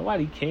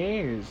 Nobody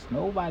cares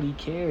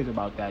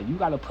about that. You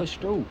gotta push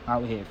through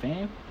out here,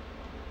 fam.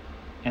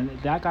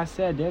 And like I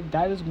said,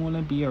 that is going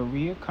to be a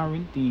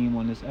reoccurring theme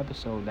on this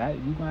episode. That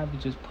you're going to have to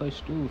just push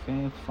through,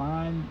 fam.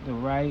 Find the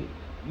right,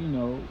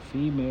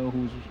 female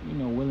who's,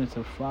 willing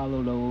to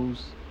follow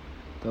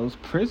those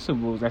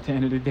principles at the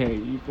end of the day.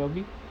 You feel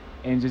me?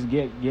 And just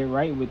get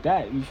right with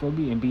that. You feel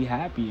me? And be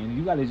happy. And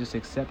you got to just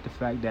accept the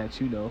fact that,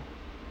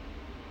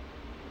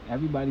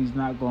 everybody's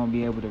not going to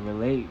be able to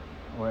relate,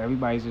 or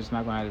everybody's just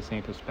not going to have the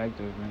same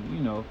perspective.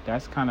 And,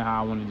 that's kind of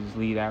how I want to just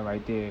leave that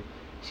right there.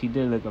 She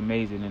did look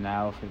amazing in the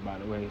outfit, by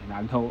the way. And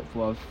I know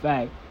for a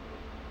fact,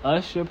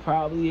 Usher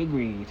probably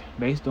agreed,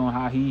 based on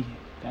how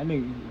that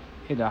nigga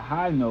hit a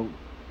high note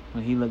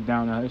when he looked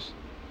down at us.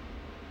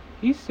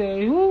 He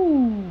said,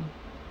 ooh.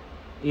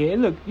 Yeah,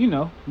 look,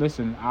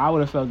 listen, I would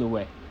have felt the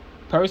way.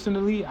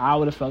 Personally, I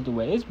would have felt the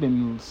way. It's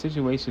been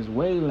situations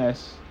way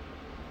less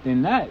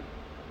than that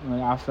when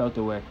I felt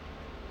the way.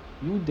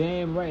 You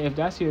damn right. If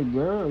that's your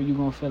girl, you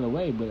gonna feel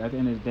away. But at the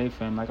end of the day,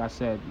 fam, like I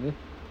said,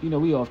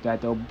 we off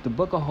that though. The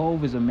Book of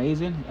Hove is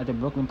amazing at the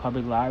Brooklyn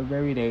Public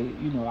Library. They,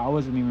 I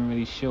wasn't even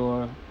really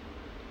sure.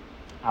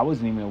 I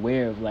wasn't even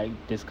aware of like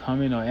this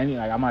coming or any.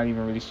 Like, I'm not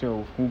even really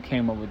sure who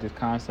came up with this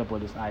concept or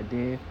this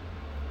idea.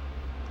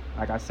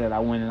 Like I said, I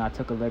went and I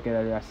took a look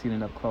at it. I seen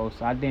it up close.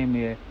 So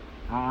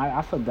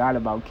I forgot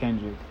about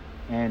Kendrick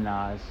and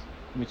Nas,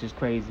 which is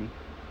crazy.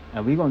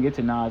 And we're gonna get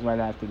to Nas right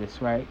after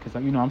this, right? Because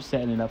I'm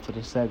setting it up for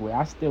the segue.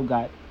 I still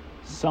got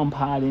some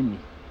pod in me.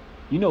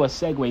 A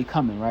segue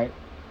coming, right?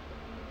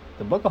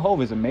 The Book of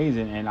Hove is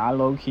amazing, and I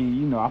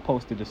low-key, I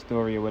posted a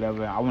story or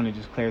whatever. I want to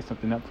just clear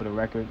something up for the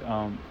record.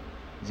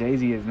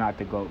 Jay-Z is not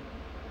the GOAT.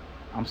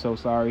 I'm so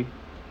sorry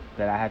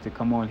that I had to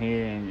come on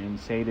here and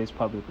say this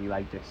publicly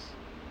like this.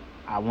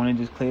 I want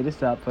to just clear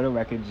this up for the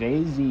record.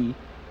 Jay-Z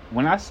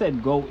when I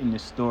said GOAT in the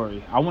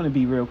story, I want to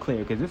be real clear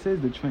because this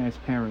is the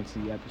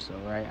transparency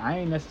episode, right? I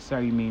ain't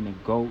necessarily mean the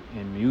GOAT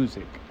in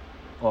music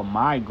or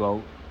my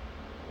GOAT.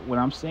 What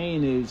I'm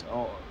saying is,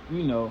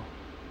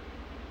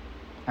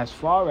 as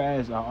far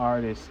as an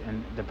artist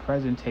and the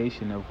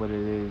presentation of what it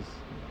is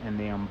and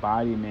the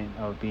embodiment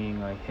of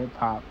being a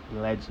hip-hop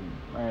legend,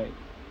 right?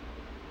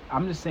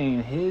 I'm just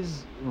saying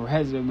his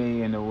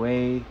resume and the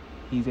way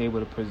he's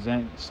able to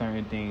present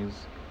certain things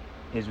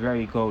is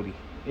very GOAT-y.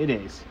 It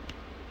is.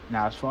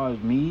 Now, as far as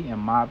me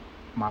and my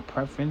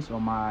preference or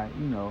my,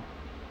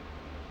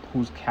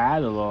 whose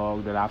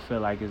catalog that I feel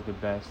like is the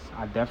best,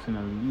 I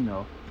definitely,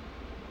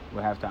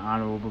 would have to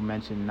honorable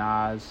mention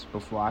Nas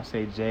before I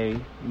say Jay. You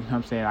know what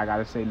I'm saying? I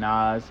gotta say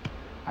Nas.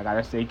 I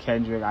gotta say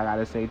Kendrick. I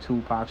gotta say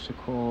Tupac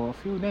Shakur. A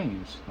few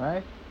names,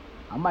 right?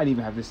 I might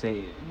even have to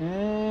say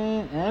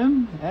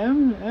M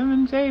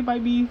and J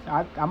might be.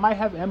 I might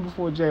have M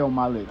before J on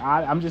my list.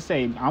 I'm just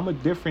saying I'm a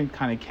different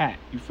kind of cat.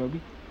 You feel me?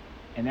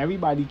 And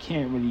everybody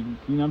can't really, you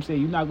know what I'm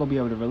saying? You're not going to be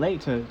able to relate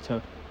to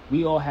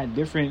we all had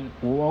different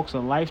walks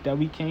of life that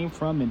we came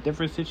from and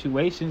different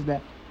situations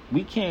that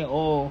we can't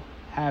all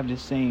have the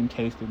same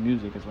taste of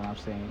music is what I'm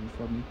saying. You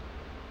feel me?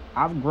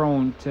 I've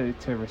grown to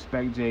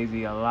respect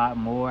Jay-Z a lot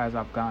more as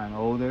I've gotten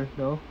older,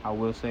 though. I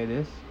will say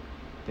this.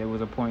 There was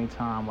a point in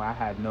time where I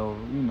had no,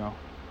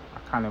 I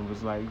kind of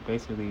was like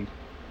basically,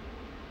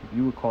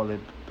 you would call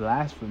it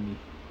blasphemy.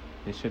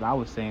 The shit I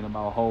was saying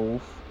about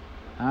Hov.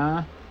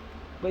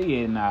 But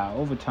yeah,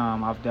 over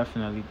time, I've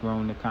definitely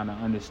grown to kind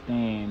of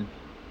understand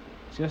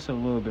just a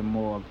little bit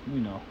more,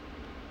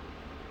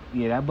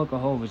 Yeah, that Book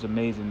of Hov is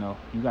amazing, though.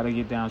 You got to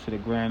get down to the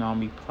Grand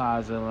Army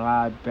Plaza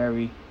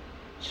Library.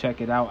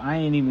 Check it out. I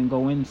ain't even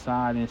go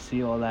inside and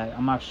see all that.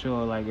 I'm not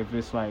sure, if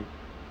it's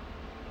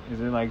is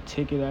it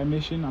ticket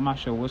admission? I'm not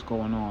sure what's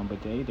going on,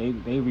 but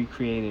they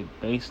recreated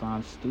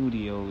Baseline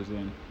Studios,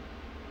 and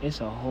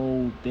it's a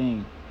whole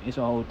thing.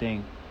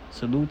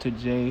 Salute to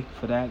Jay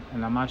for that,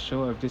 and I'm not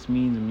sure if this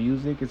means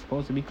music is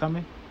supposed to be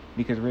coming,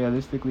 because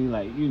realistically,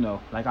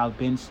 like I've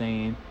been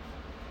saying,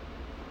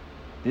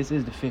 this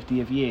is the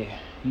 50th year,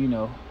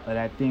 of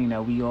that thing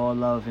that we all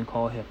love and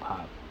call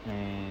hip-hop,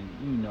 and,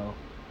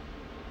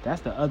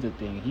 that's the other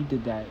thing. He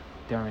did that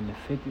during the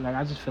 50s.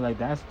 I just feel like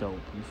that's dope,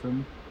 you feel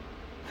me?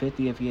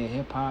 50th year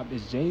hip-hop.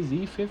 Is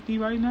Jay-Z 50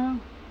 right now?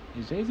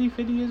 Is Jay-Z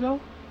 50 years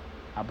old?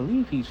 I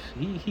believe he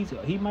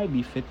might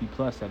be 50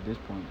 plus at this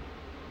point.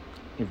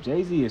 If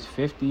Jay-Z is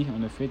 50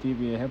 on the 50th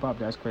year hip-hop,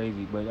 that's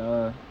crazy. But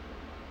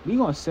we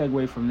going to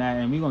segue from that,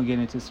 and we going to get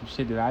into some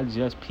shit that I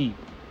just peeped,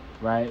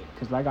 right?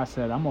 Because like I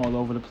said, I'm all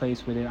over the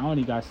place with it. I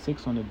only got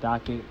 6 on the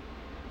docket.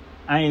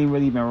 I ain't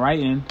really been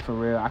writing, for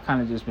real. I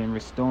kind of just been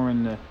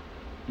restoring the,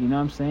 you know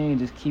what I'm saying?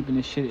 Just keeping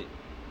the shit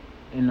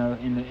in the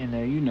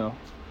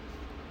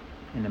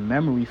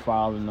memory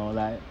file and all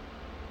that.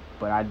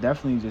 But I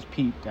definitely just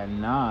peeped that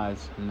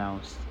Nas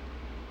announced,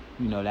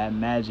 that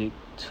Magic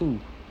 2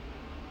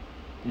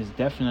 is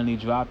definitely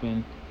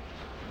dropping,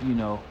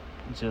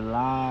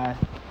 July,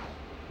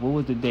 what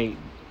was the date?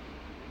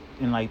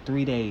 In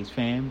 3 days,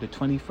 fam. The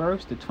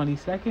 21st, the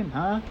 22nd,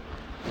 huh?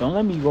 Don't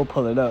let me go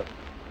pull it up.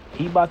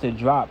 He about to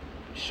drop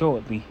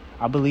shortly.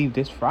 I believe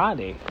this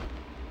Friday,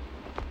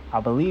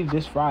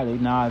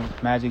 Nas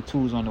Magic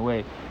 2 is on the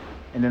way.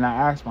 And then I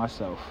asked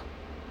myself,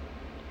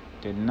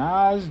 did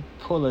Nas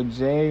pull a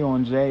J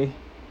on Jay?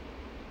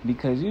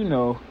 Because,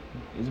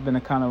 it's been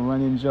a kind of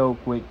running joke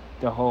with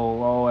the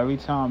whole, every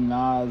time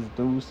Nas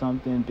do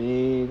something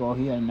big or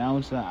he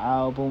announced an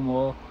album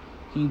or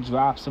he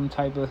drops some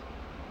type of,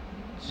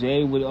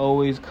 Jay would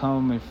always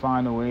come and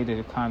find a way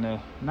to kind of,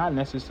 not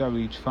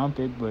necessarily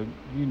trumpet, but,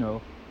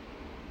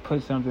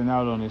 put something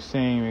out on the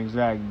same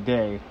exact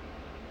day.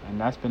 And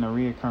that's been a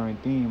reoccurring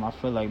theme. I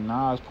feel like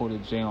Nas pulled a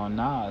J on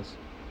Nas.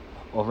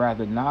 Or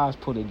rather, Nas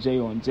pulled a J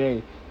on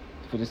Jay,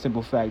 for the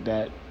simple fact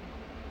that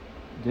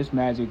this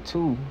Magic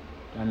 2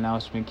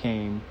 announcement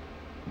came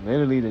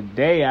literally the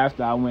day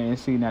after I went and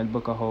seen that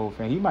Book of Hov.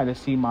 And he might have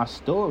seen my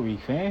story,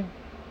 fam.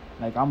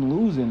 I'm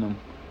losing him.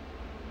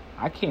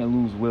 I can't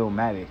lose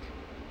Willmatic.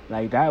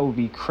 That would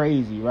be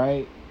crazy,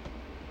 right?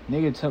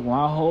 Nigga took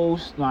my whole...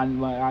 I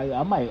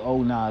might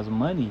owe Nas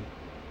money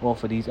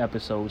off of these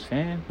episodes,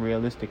 fam,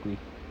 realistically.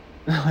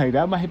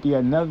 That might be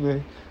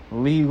another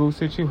legal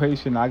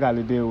situation I got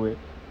to deal with.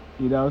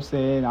 You know what I'm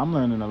saying? I'm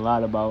learning a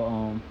lot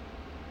about,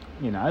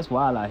 it's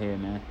wild out here,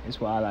 man. It's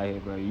wild out here,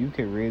 bro. You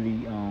could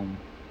really,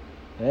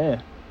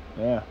 yeah.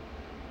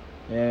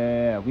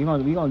 We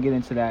gonna get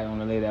into that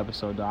on a later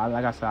episode, though.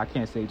 Like I said, I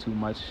can't say too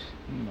much,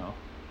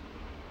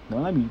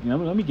 Don't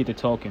let me get to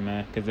talking,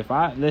 man. Because if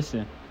I,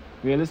 listen,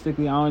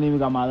 realistically, I don't even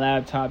got my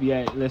laptop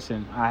yet.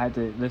 Listen, I had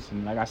to,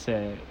 like I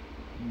said,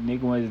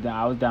 nigga was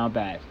down, I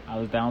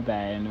was down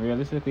bad. And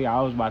realistically,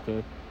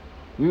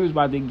 we was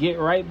about to get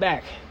right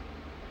back.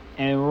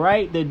 And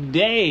right the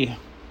day.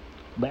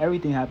 But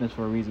everything happens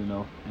for a reason,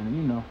 though.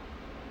 And,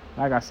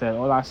 like I said,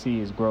 all I see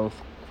is growth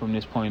from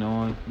this point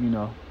on,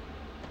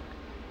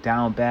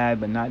 Down bad,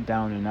 but not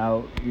down and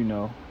out,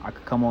 I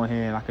could come on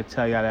here and I could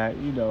tell y'all that,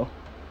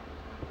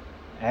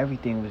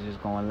 everything was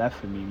just going left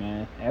for me,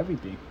 man.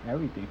 Everything.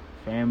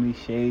 Family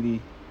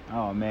shady.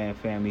 Oh man,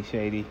 family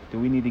shady. Do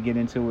we need to get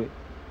into it?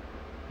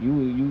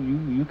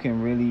 You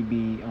can really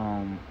be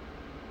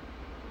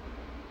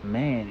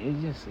man,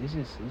 it's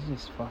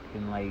just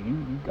fucking like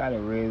you gotta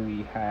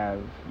really have,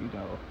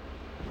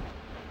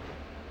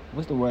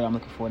 what's the word I'm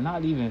looking for?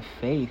 Not even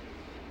faith.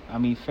 I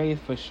mean, faith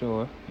for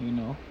sure,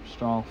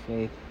 strong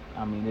faith.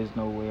 I mean, there's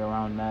no way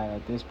around that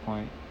at this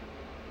point.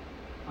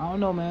 I don't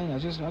know, man. I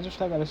just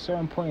like at a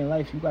certain point in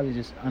life, you gotta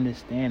just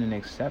understand and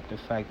accept the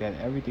fact that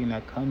everything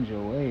that comes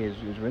your way is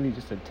really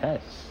just a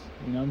test.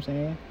 You know what I'm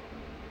saying?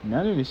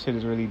 None of this shit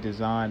is really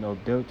designed or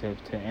built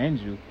to end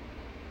you.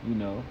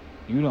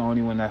 You're the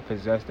only one that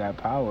possesses that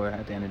power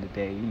at the end of the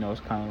day. It's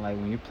kind of like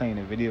when you're playing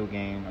a video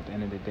game, at the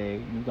end of the day,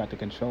 you got the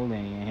controller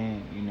in your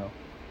hand,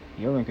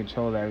 You're in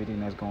control of everything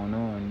that's going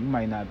on. You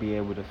might not be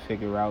able to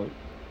figure out.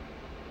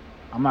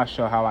 I'm not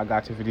sure how I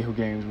got to video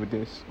games with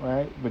this,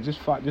 right? But just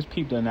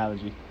peep the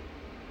analogy.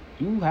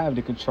 You have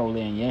the controller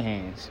in your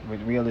hands, but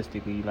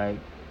realistically, like,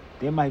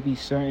 there might be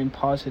certain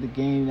parts of the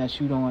game that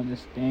you don't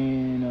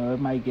understand, or it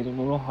might get a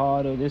little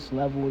harder, this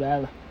level,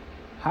 that.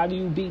 How do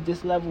you beat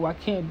this level? I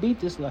can't beat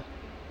this level.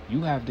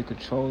 You have the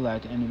controller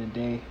at the end of the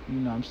day. You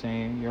know what I'm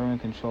saying? You're in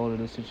control of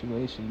the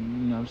situation.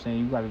 You know what I'm saying?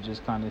 You got to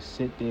just kind of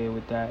sit there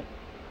with that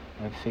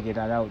and figure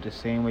that out the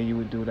same way you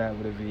would do that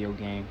with a video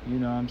game. You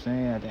know what I'm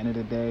saying? At the end of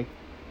the day,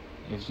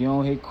 if you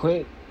don't hit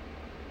quit,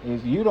 the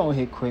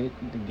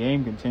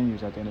game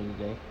continues at the end of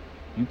the day.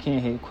 You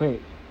can't hit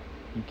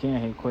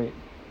quit.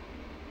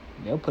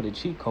 They'll put a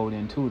cheat code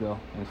in too, though,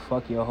 and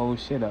fuck your whole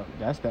shit up.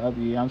 That's the other,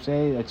 you know what I'm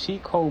saying? A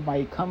cheat code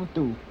might come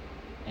through,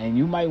 and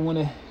you might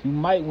wanna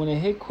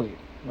hit quit,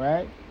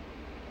 right?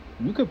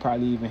 You could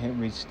probably even hit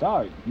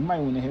restart. You might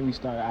want to hit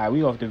restart. All right,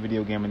 we off the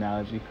video game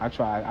analogy. I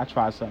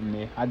tried something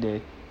there. I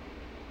did.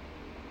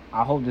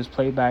 I hope this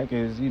playback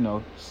is,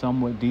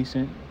 somewhat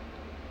decent.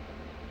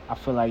 I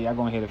feel like y'all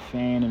gonna hear the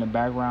fan in the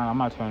background. I'm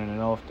not turning it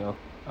off though.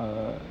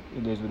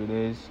 It is what it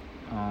is.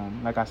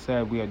 Like I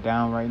said, we are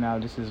down right now.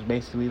 This is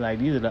basically like,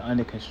 these are the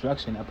under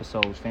construction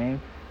episodes,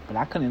 fam. But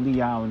I couldn't leave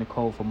y'all in the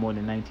cold for more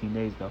than 19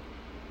 days though.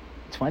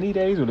 20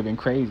 days would have been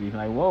crazy.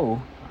 Like,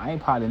 whoa, I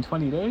ain't potted in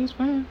 20 days,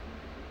 man.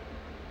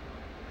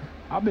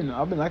 I've been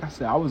like I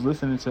said, I was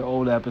listening to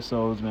old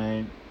episodes,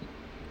 man,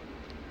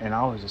 and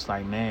I was just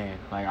like, man,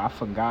 like, I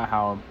forgot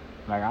how,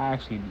 like, I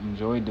actually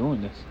enjoy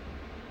doing this.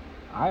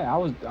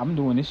 I'm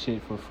doing this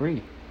shit for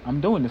free.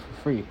 I'm doing it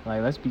for free.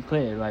 Like, let's be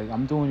clear. Like,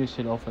 I'm doing this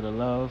shit off of the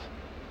love.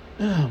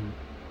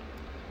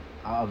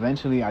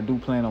 Eventually, I do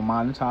plan on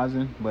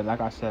monetizing, but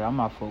like I said, I'm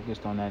not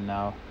focused on that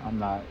now.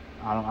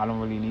 I don't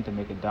really need to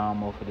make a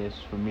dime off of this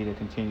for me to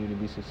continue to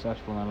be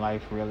successful in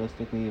life.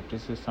 Realistically, if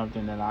this is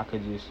something that I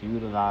could just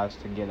utilize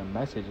to get a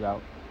message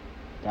out,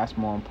 that's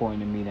more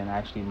important to me than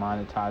actually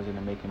monetizing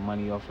and making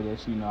money off of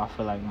this. I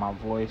feel like my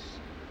voice,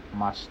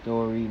 my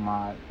story,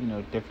 my,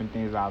 different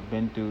things I've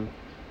been through,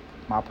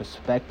 my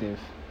perspective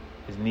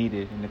is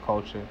needed in the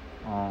culture.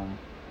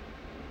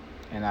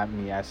 And I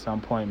mean, at some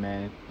point,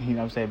 man, you know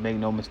what I'm saying, make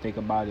no mistake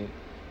about it,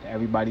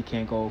 Everybody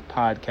Can't Go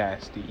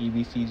podcast, the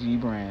E.B.C.G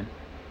brand,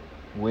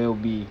 will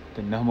be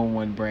the number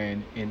one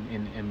brand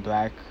in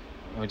black,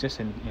 or just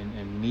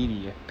in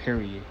media,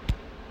 period.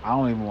 I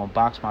don't even want to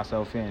box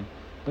myself in.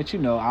 But,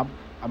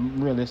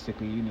 I'm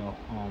realistically,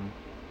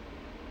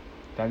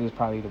 that is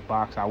probably the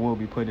box I will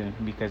be put in,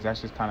 because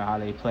that's just kind of how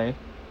they play,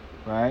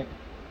 right?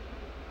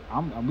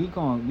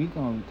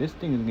 This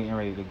thing is getting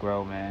ready to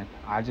grow, man.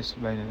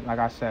 Like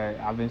I said,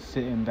 I've been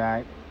sitting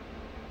back,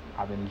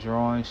 I've been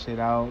drawing shit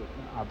out,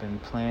 I've been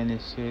planning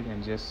this shit,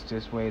 and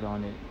just wait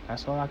on it.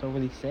 That's all I can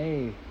really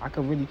say.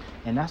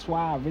 And that's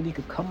why I really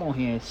could come on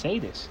here and say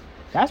this.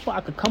 That's why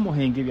I could come on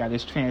here and give y'all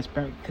this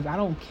transparent, because I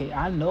don't care.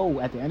 I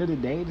know at the end of the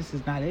day, this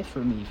is not it for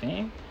me,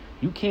 fam.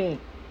 You can't.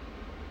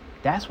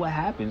 That's what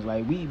happens.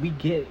 Like, we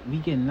get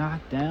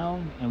knocked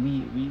down, and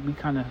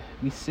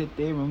we sit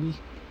there and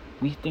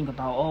we think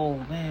about, oh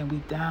man, we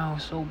down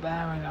so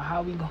bad right now.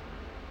 How we go?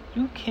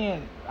 You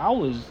can't.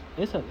 You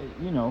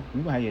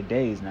gonna have your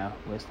days now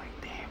where it's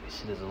like, damn, this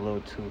shit is a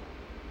little too.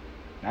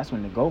 That's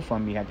when the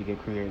GoFundMe had to get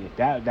created.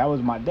 That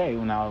was my day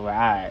when I was like,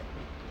 all right,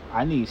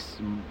 I need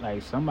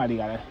somebody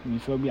gotta. You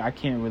feel me? I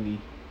can't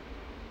really.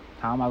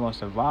 How am I gonna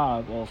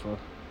survive off of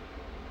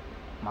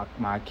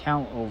my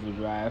account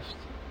overdraft?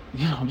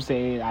 You know what I'm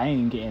saying? I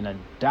ain't getting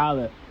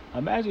 $1.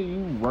 Imagine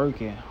you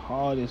working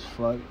hard as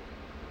fuck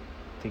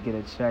to get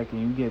a check,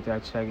 and you get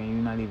that check and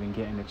you're not even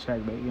getting the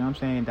check. But you know what I'm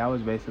saying? That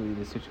was basically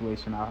the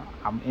situation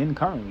I'm in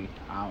currently.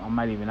 I'm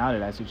not even out of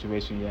that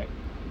situation yet.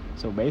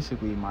 So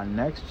basically, my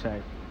next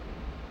check,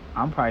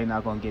 I'm probably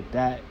not gonna get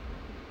that.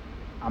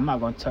 I'm not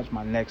gonna touch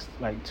my next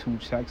 2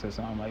 checks or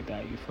something like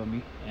that. You feel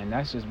me? And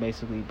that's just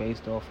basically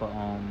based off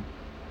of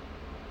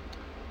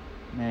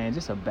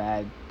just a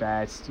bad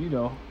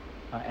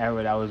an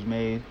error that was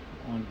made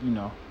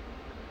on.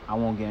 I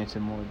won't get into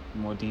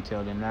more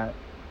detail than that.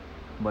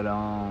 But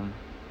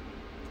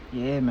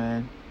yeah,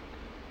 man,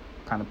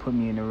 kind of put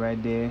me in the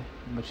red there.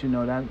 But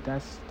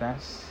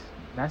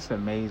that's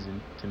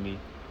amazing to me.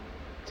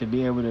 to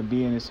be able to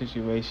be in a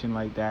situation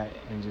like that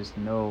and just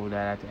know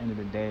that at the end of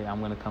the day, I'm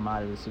going to come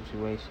out of the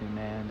situation,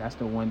 man. That's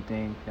the one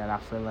thing that I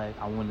feel like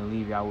I want to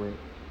leave y'all with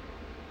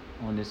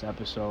on this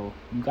episode.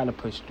 You got to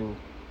push through.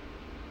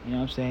 You know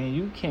what I'm saying?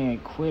 You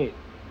can't quit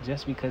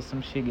just because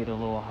some shit get a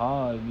little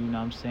hard. You know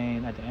what I'm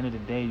saying? At the end of the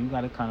day, you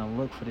got to kind of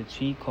look for the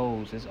cheat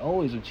codes. There's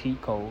always a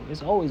cheat code.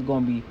 It's always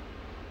going to be,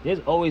 there's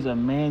always a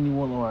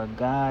manual or a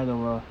guide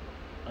or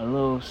a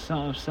little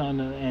something.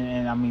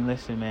 And I mean,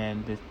 listen,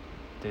 man,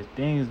 the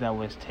things that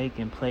was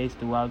taking place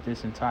throughout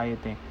this entire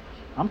thing.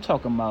 I'm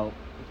talking about,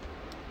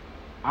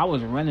 I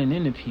was running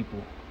into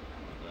people,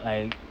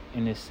 like,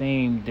 in the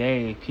same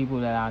day,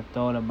 people that I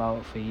thought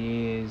about for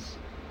years.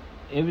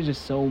 It was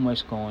just so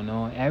much going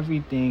on.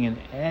 Everything and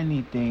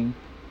anything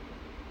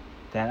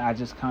that I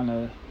just kind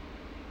of,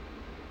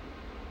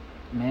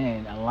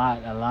 man, a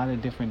lot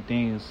of different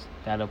things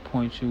that'll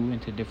point you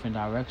into different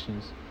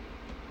directions.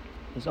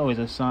 It's always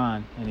a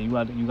sign, and you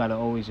got to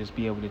always just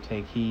be able to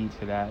take heed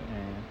to that.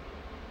 And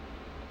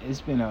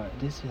this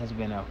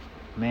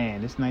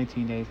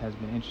 19 days has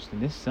been interesting.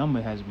 This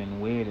summer has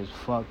been weird as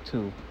fuck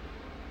too.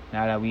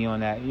 Now that we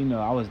on that, you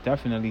know, I was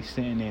definitely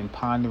sitting there and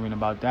pondering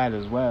about that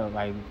as well.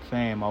 Like,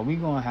 fam, are we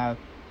gonna have,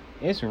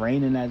 it's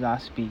raining as I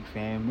speak,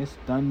 fam. It's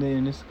thunder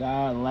in the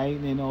sky,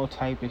 lightning, all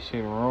type of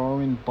shit,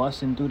 roaring,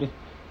 busting through the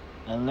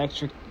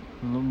electric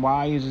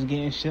wires is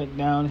getting shut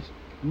down.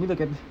 We look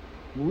at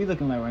what we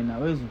looking like right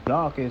now. It's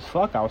dark as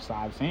fuck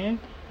outside, fam.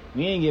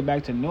 We ain't get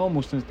back to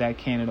normal since that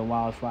Canada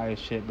wildfire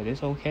shit, but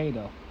it's okay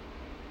though.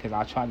 Cause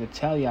I tried to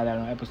tell y'all that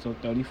on episode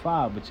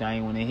 35, but y'all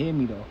ain't wanna hear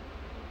me though.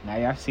 Now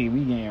y'all see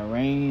we getting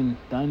rain,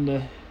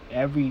 thunder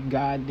every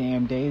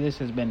goddamn day. This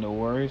has been the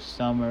worst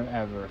summer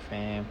ever,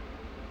 fam.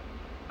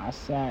 I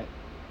sat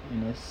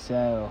in a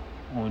cell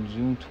on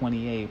June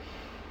 28th.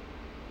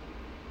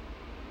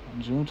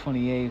 June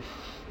 28th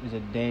is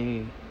a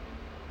day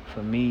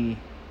for me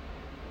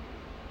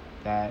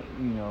that,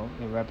 you know,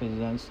 it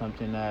represents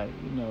something that,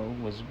 you know,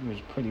 was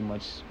pretty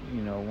much,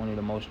 you know, one of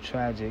the most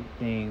tragic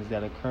things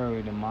that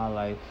occurred in my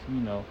life,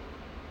 you know,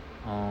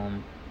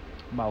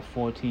 about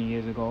 14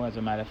 years ago. As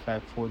a matter of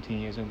fact, 14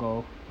 years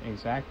ago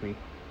exactly.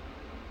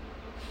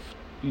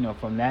 You know,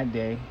 from that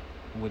day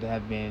would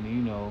have been,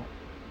 you know,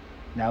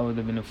 that would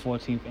have been the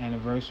 14th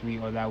anniversary,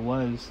 or that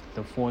was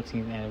the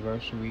 14th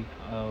anniversary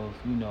of,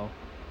 you know,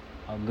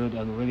 a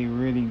really,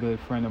 really good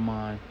friend of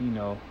mine, you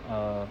know,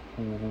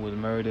 who was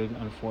murdered,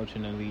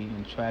 unfortunately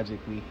and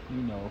tragically,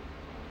 you know,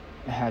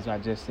 as I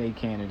just say,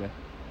 Canada.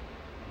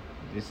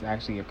 This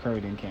actually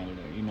occurred in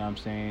Canada, you know what I'm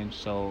saying?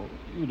 So,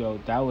 you know,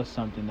 that was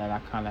something that I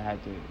kind of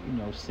had to, you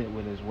know, sit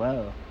with as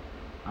well.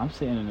 I'm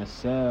sitting in a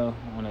cell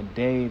on a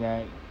day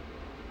that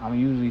I'm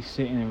usually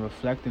sitting and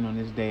reflecting on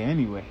this day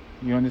anyway.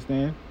 You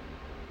understand?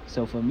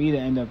 So for me to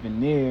end up in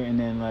there and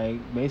then, like,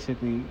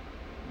 basically,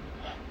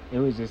 it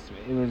was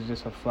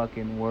just a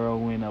fucking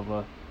whirlwind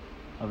of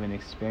an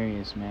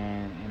experience,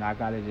 man. And I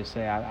gotta just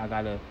say,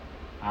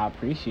 I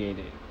appreciate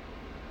it.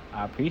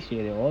 I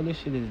appreciate it. All this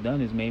shit has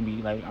done is made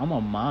me, like, I'm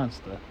a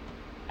monster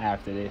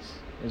after this,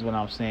 is what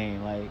I'm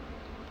saying. Like,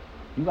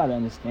 you gotta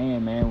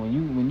understand, man,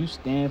 when you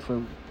stand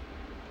for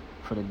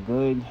the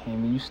good,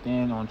 and when you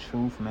stand on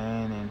truth,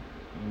 man, and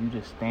you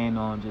just stand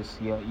on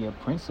just your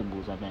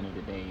principles at the end of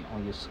the day,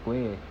 on your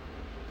square,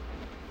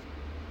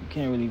 you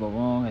can't really go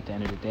wrong at the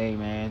end of the day,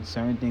 man.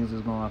 Certain things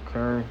is gonna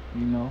occur,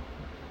 you know.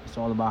 It's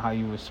all about how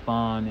you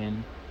respond.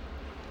 And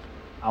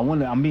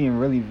I'm being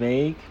really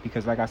vague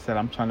because, like I said,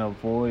 I'm trying to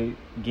avoid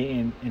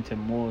getting into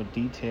more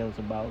details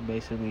about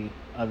basically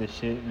other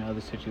shit and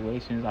other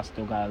situations. I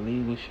still got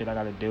legal shit I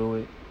gotta deal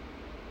with.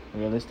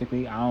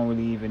 Realistically, I don't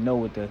really even know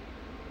what the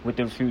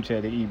future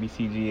of the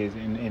E.B.C.G is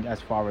in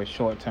as far as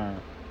short term.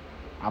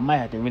 I might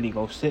have to really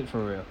go sit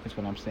for real, is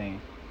what I'm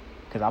saying.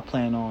 Because I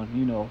plan on,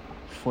 you know,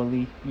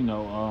 fully, you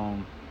know,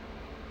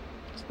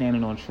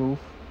 standing on truth.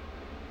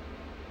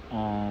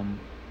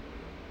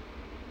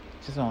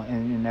 Just on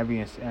in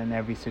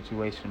every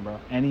situation, bro.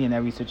 Any and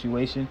every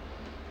situation.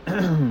 I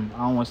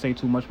don't want to say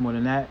too much more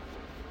than that.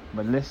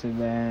 But listen,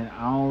 man,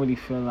 I don't really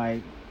feel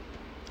like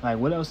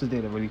what else is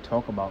there to really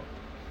talk about?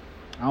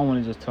 I don't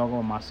want to just talk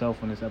about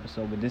myself on this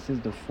episode, but this is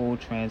the full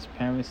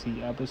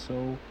transparency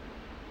episode.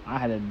 I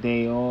had a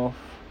day off.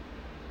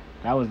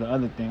 That was the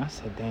other thing. I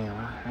said, damn,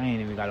 I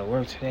ain't even got to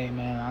work today,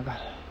 man.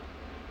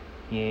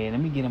 Let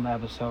me get in my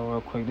episode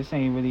real quick. This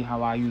ain't really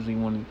how I usually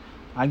want to.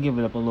 I give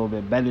it up a little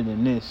bit better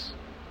than this.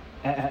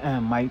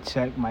 Mic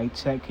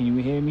check. Can you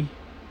hear me?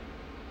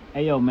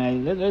 Hey, yo,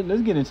 man,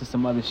 let's get into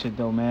some other shit,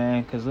 though,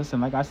 man. Because,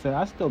 listen, like I said,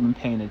 I still been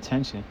paying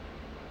attention.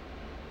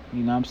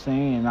 You know what I'm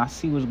saying? And I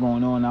see what's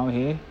going on out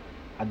here.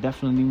 I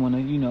definitely want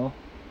to, you know,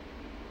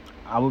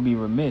 I would be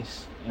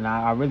remiss. And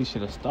I really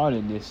should have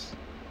started this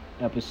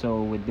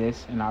episode with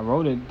this. And I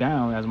wrote it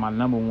down as my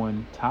number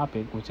one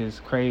topic, which is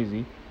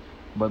crazy.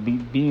 But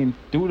being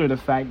due to the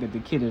fact that the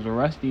kid is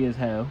rusty as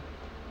hell.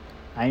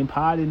 I ain't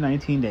potted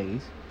 19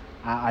 days.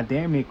 I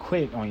damn near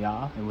quit on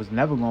y'all. It was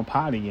never going to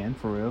pot again,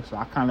 for real. So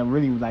I kind of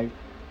really,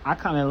 I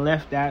kind of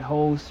left that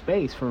whole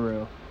space, for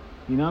real.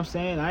 You know what I'm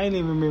saying? I ain't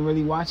even been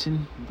really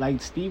watching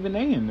like Stephen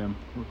A and them.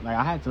 Like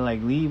I had to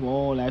like leave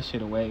all that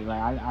shit away.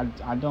 Like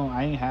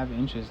I ain't have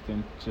interest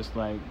in just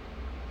like,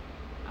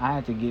 I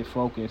had to get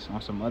focused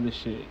on some other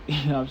shit.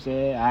 You know what I'm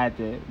saying? I had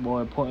to,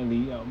 more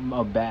importantly,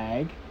 a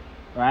bag,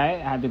 right?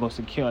 I had to go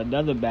secure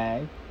another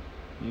bag.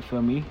 You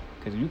feel me?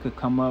 Because you could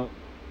come up,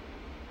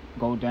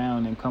 go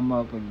down, and come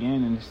up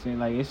again, and it's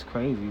like, it's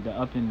crazy. The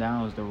up and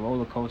downs, the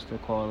roller coaster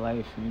called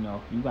life. You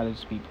know, you gotta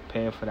just be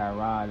prepared for that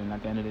ride. And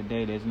at the end of the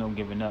day, there's no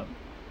giving up.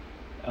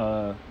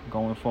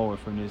 Going forward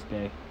from this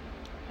day.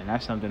 And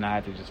that's something I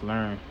had to just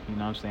learn, you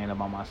know what I'm saying,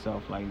 about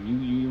myself. Like,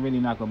 you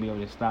really not going to be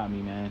able to stop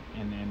me, man.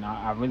 And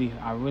I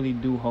really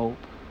do hope.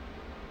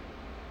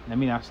 Let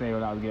me not say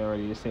what I was getting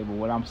ready to say, but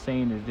what I'm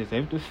saying is this.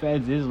 If the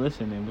feds is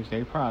listening, which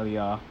they probably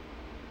are,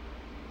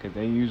 because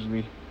they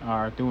usually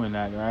are doing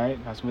that, right?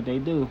 That's what they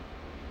do.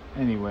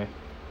 Anyway.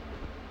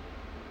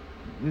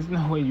 There's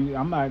no way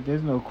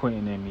there's no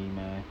quitting in me,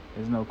 man.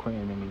 There's no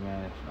quitting in me,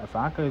 man. If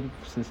I could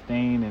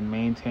sustain and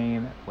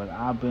maintain what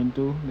I've been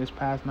through this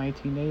past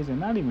 19 days, and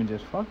not even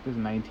just fuck this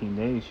 19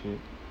 days shit,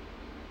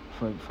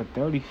 for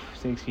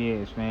 36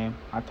 years, man.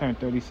 I turned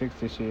 36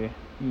 this year,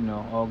 you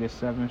know,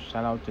 August 7th.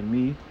 Shout out to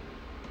me.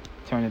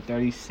 Turning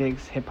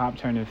 36, hip-hop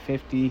turning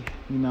 50, you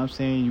know what I'm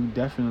saying? You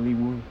definitely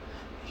will.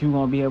 You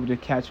gonna be able to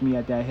catch me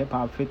at that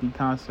hip-hop 50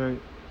 concert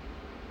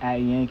at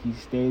Yankee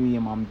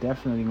Stadium. I'm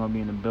definitely gonna be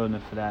in the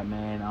building for that,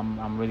 man.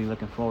 I'm really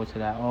looking forward to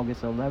that.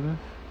 August 11th.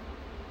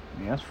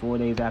 Yeah, that's 4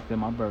 days after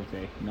my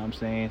birthday. You know what I'm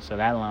saying? So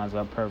that lines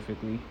up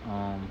perfectly.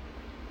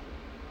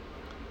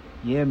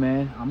 Yeah,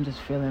 man. I'm just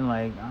feeling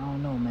like, I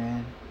don't know,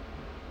 man.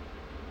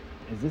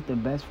 Is this the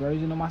best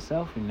version of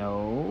myself?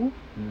 No,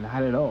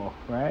 not at all.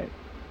 Right?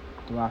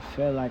 Do I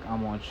feel like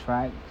I'm on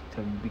track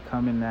to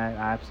becoming that?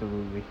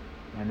 Absolutely.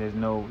 And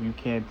you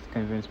can't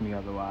convince me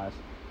otherwise.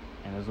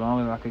 And as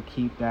long as I could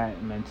keep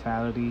that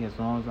mentality, as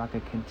long as I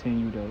could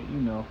continue to, you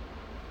know,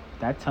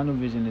 that tunnel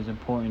vision is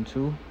important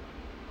too.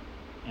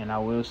 And I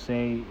will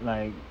say,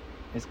 like,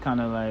 it's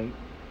kind of like,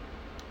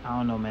 I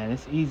don't know, man.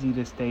 It's easy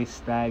to stay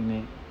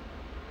stagnant.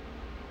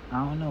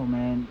 I don't know,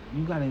 man.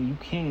 You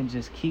can't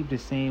just keep the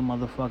same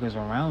motherfuckers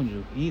around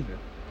you either,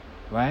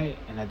 right?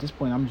 And at this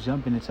point, I'm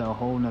jumping into a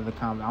whole nother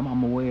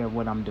I'm aware of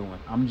what I'm doing.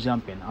 I'm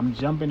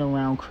jumping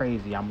around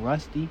crazy. I'm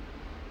rusty.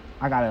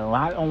 I got a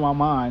lot on my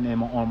mind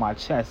and on my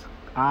chest,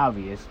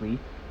 obviously.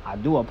 I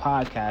do a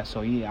podcast,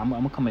 so yeah, I'm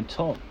gonna come and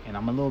talk, and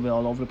I'm a little bit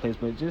all over the place,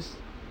 but just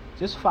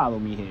follow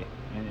me here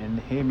and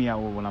hear me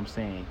out with what I'm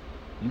saying.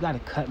 You gotta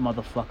cut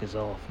motherfuckers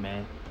off,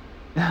 man.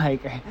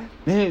 Like,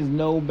 there is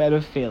no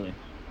better feeling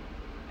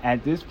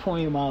at this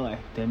point in my life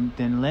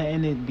than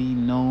letting it be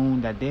known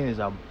that there is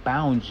a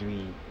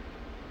boundary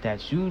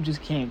that you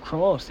just can't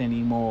cross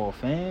anymore,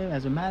 fam.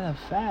 As a matter of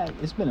fact,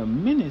 it's been a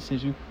minute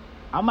since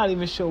I'm not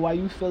even sure why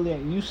you feel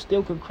that you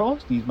still could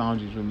cross these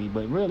boundaries with me.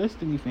 But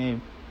realistically,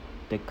 fam,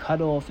 the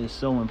cutoff is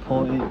so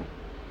important.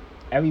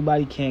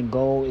 Everybody Can't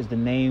Go is the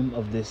name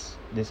of this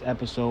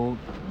episode,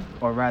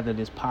 or rather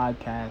this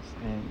podcast.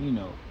 And, you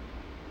know,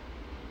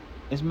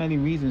 there's many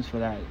reasons for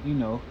that. You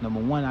know, number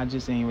one, I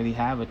just ain't really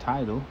have a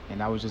title. And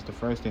that was just the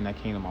first thing that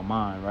came to my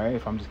mind, right?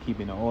 If I'm just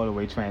keeping it all the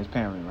way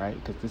transparent,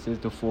 right? Because this is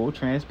the full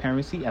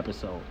transparency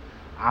episode.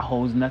 I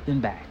holds nothing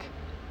back.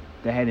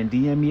 Go ahead and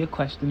DM me a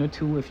question or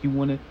two if you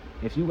want to.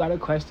 If you got a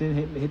question,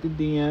 hit the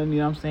DM, you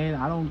know what I'm saying?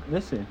 I don't,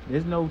 listen,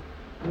 there's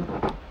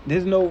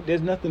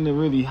nothing to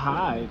really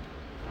hide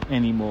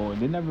anymore.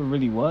 There never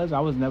really was. I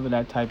was never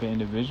that type of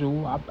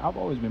individual. I've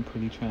always been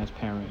pretty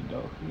transparent,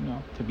 though, you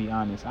know, to be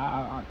honest.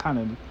 That's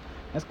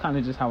kind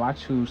of just how I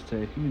choose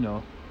to, you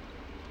know.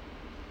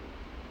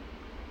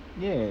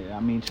 Yeah, I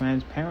mean,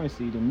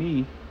 transparency to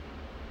me,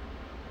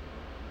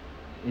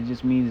 it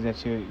just means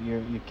that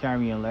you're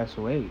carrying less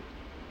weight.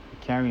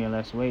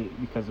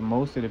 Because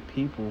most of the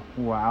people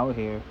who are out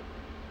here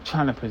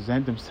trying to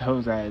present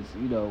themselves as,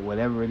 you know,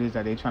 whatever it is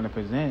that they're trying to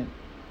present,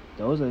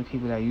 those are the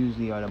people that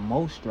usually are the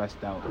most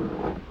stressed out.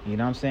 You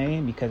know what I'm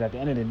saying? Because at the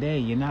end of the day,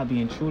 you're not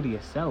being true to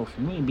yourself.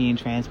 You ain't being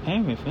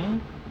transparent,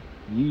 fam.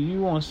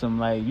 You on some,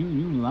 like, you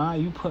lie,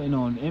 you putting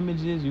on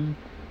images,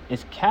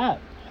 it's cap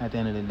at the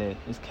end of the day.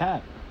 It's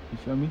cap. You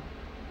feel me?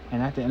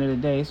 And at the end of the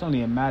day, it's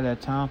only a matter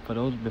of time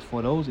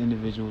before those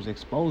individuals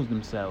expose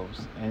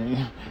themselves. And you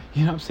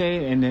know what I'm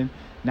saying? And then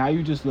now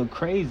you just look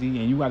crazy,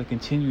 and you got to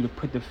continue to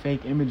put the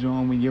fake image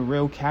on when your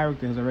real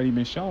character has already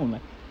been shown.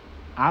 Like,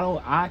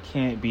 I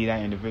can't be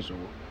that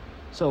individual.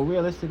 So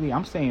realistically,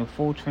 I'm saying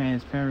full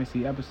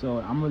transparency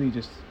episode. I'm really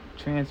just,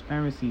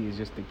 transparency is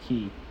just the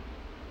key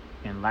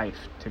in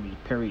life to me,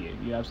 period.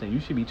 You know what I'm saying? You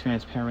should be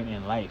transparent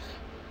in life.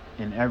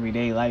 In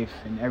everyday life,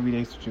 in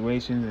everyday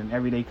situations, in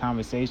everyday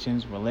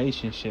conversations,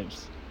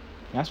 relationships.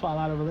 That's why a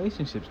lot of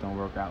relationships don't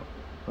work out,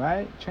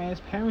 right?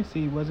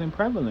 Transparency wasn't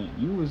prevalent.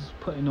 You was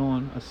putting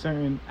on a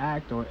certain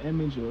act or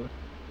image, or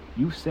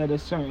you said a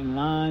certain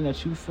line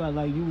that you felt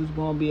like you was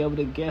going to be able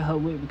to get her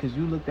with because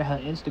you looked at her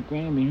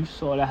Instagram and you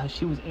saw that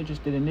she was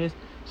interested in this.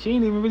 She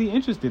ain't even really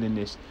interested in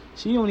this.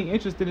 She only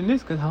interested in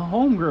this because her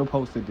homegirl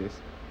posted this.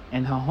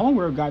 And her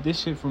homegirl got this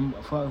shit from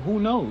who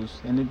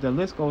knows? And the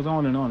list goes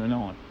on and on and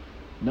on.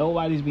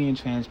 Nobody's being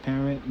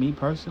transparent. Me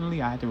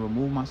personally, I had to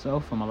remove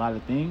myself from a lot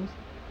of things,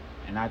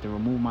 and I had to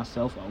remove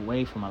myself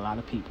away from a lot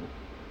of people.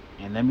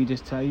 And let me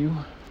just tell you,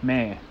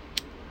 man,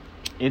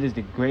 it is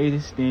the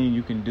greatest thing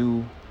you can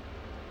do.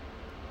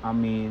 I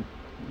mean,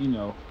 you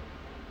know,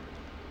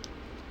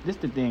 this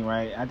the thing,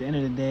 right? At the end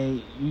of the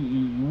day,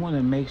 you want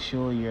to make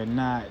sure you're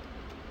not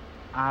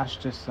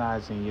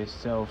ostracizing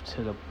yourself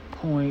to the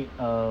point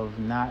of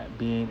not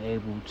being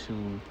able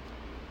to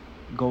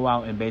go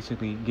out and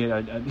basically get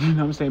a you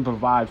know what I'm saying,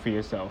 provide for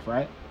yourself,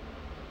 right?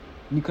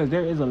 Because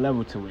there is a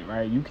level to it,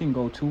 right? You can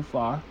go too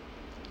far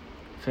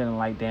feeling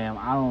like, damn,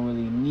 I don't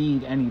really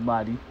need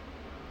anybody,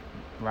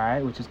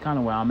 right? Which is kind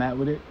of where I'm at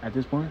with it at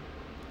this point,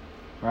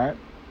 right?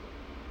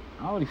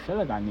 I don't really feel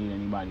like I need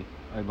anybody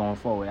going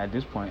forward at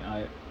this point.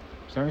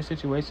 Certain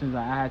situations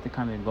that I had to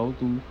kind of go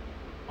through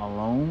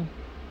alone,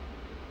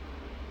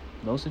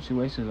 those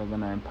situations are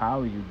going to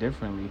empower you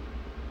differently.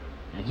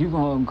 And you're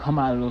going to come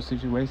out of those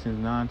situations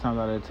 9 times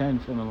out of 10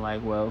 feeling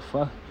like, well,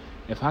 fuck,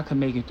 if I can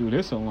make it through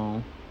this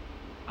alone,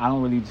 I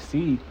don't really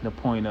see the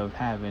point of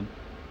having.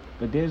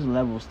 But there's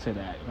levels to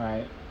that,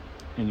 right?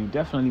 And you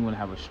definitely want to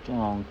have a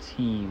strong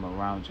team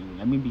around you.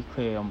 Let me be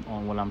clear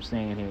on what I'm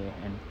saying here.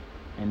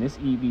 And this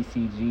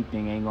E.B.C.G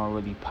thing ain't going to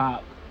really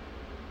pop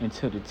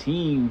until the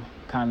team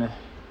kind of,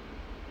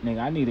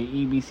 nigga, I need an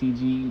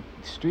E.B.C.G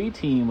street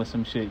team or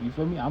some shit. You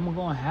feel me? I'm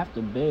going to have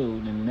to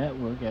build a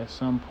network at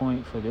some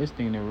point for this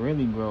thing to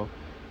really grow,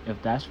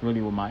 if that's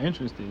really what my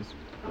interest is.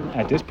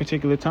 At this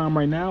particular time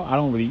right now, I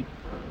don't really,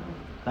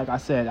 like I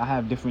said, I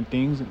have different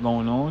things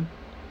going on.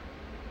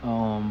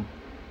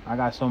 I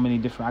got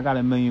I got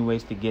a million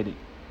ways to get it.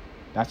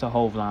 That's a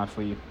Hove line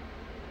for you.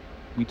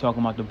 We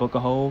talking about the Book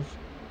of Hove?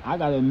 I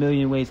got a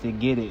million ways to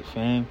get it,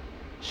 fam.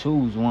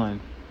 Choose one.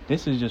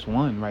 This is just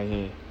one right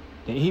here.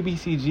 The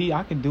E.B.C.G,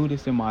 I could do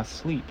this in my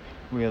sleep,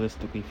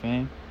 realistically,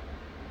 fam.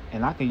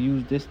 And I could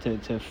use this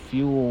to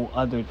fuel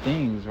other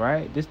things,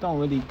 right? This don't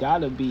really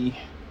gotta be,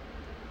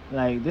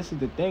 like, this is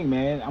the thing,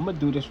 man. I'm gonna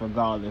do this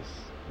regardless,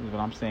 is what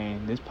I'm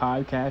saying. This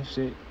podcast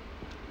shit,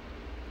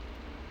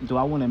 do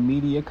I want a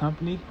media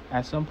company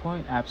at some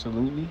point?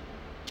 Absolutely.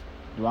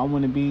 Do I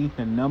want to be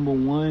the number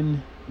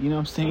one, you know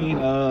what I'm saying?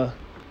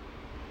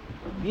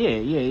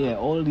 Yeah.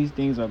 All of these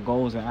things are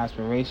goals and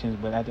aspirations,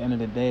 but at the end of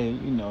the day,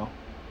 you know,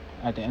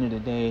 you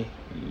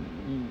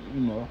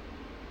know,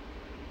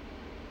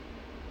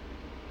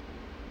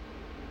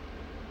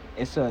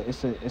 it's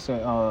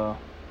a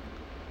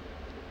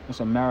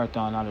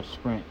marathon, not a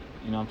sprint.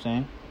 You know what I'm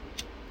saying?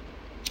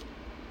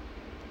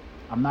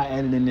 I'm not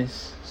editing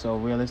this, so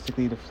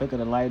realistically, the flick of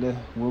the lighter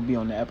will be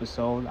on the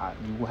episode.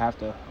 You will have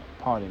to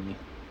pardon me.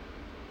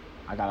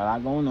 I got a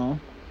lot going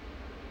on.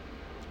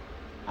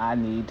 I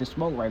need to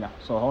smoke right now,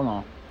 so hold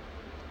on.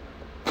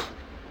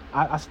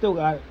 I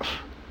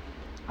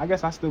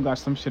guess I still got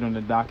some shit on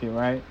the docket,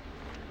 right?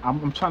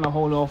 I'm trying to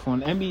hold off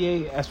on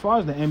NBA. As far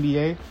as the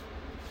NBA,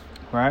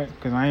 right?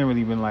 Because I ain't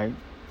really been like,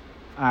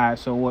 alright,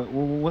 so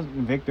what's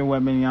Victor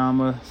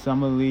Wembanyama,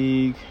 Summer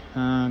League,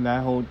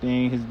 that whole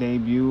thing, his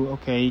debut.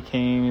 Okay, he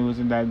came, it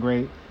wasn't that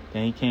great.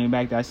 Then he came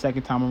back that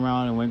second time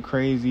around and went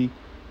crazy,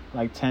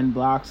 like 10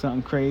 blocks,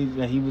 something crazy,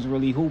 that he was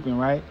really hooping,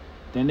 right?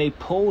 Then they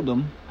pulled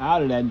him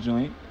out of that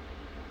joint.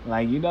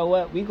 Like, you know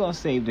what? We gonna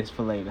save this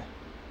for later.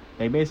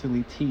 They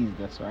basically teased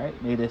us,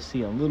 right? Made us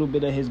see a little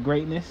bit of his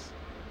greatness,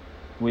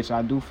 which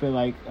I do feel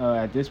like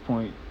at this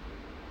point,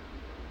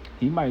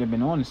 he might have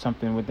been on to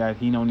something with that.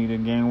 He don't need to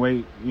gain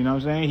weight. You know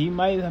what I'm saying? He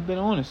might have been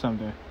on to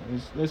something.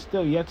 It's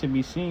still yet to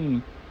be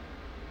seen.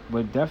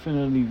 But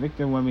definitely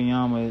Victor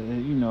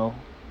Wembanyama, you know,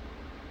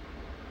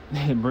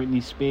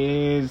 Britney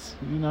Spears,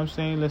 you know what I'm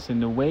saying? Listen,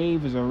 the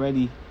wave is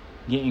already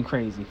getting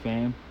crazy,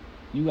 fam.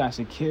 You got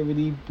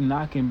security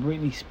knocking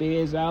Britney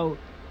Spears out.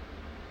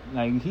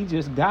 Like, he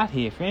just got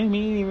here, fam. He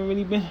ain't even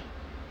really been...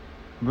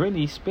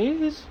 Britney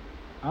Spears?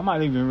 I'm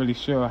not even really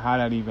sure how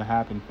that even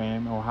happened,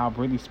 fam, or how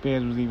Britney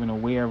Spears was even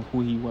aware of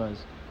who he was.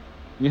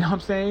 You know what I'm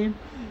saying?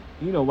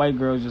 You know, white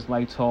girls just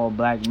like tall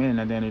black men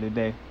at the end of the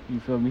day. You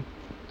feel me?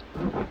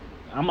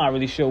 I'm not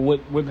really sure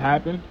what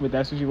happened with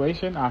that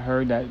situation. I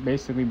heard that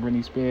basically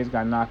Britney Spears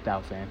got knocked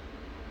out, fam.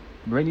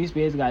 Britney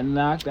Spears got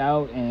knocked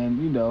out,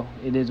 and, you know,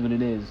 it is what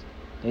it is.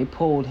 They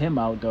pulled him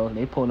out, though.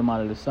 They pulled him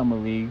out of the Summer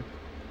League.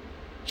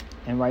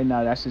 And right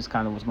now, that's just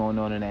kind of what's going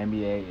on in the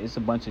NBA. It's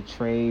a bunch of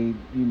trade,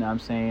 you know what I'm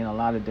saying? A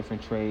lot of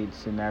different trade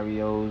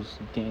scenarios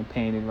getting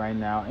painted right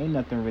now. Ain't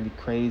nothing really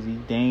crazy.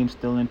 Dame's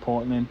still in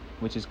Portland,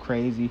 which is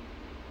crazy.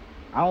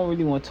 I don't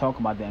really want to talk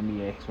about the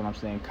NBA, that's what I'm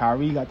saying.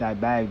 Kyrie got that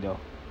bag, though.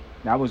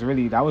 That was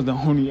the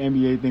only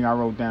NBA thing I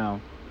wrote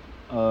down.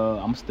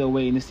 I'm still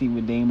waiting to see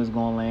where Dame is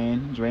going to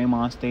land.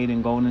 Draymond stayed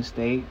in Golden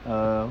State.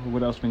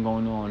 What else been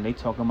going on? They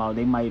talking about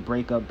they might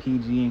break up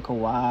PG and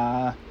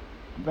Kawhi.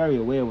 I'm very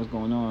aware of what's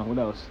going on. What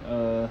else?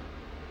 The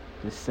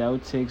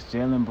Celtics,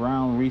 Jaylen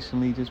Brown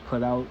recently just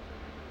put out,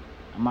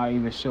 I'm not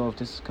even sure if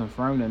this is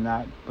confirmed or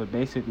not, but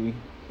basically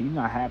he's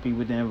not happy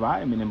with the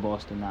environment in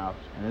Boston now.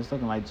 And it's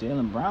looking like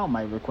Jaylen Brown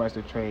might request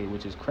a trade,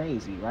 which is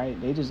crazy, right?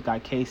 They just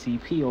got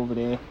KCP over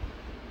there.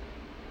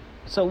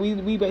 So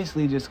we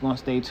basically just gonna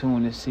stay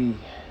tuned to see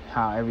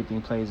how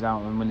everything plays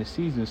out, and when the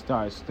season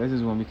starts, this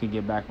is when we could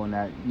get back on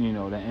that, the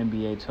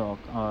NBA talk.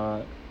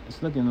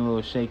 It's looking a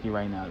little shaky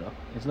right now, though.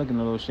 It's looking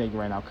a little shaky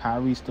right now.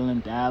 Kyrie's still in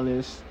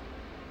Dallas.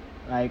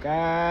 Like,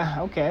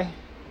 okay.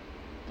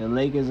 The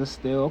Lakers are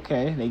still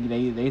okay. They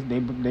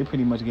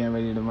pretty much getting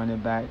ready to run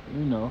it back.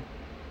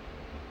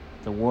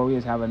 The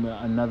Warriors have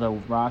another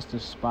roster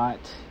spot.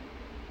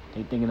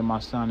 They thinking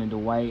about signing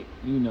Dwight.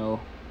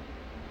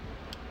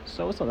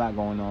 So it's a lot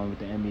going on with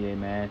the NBA,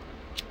 man.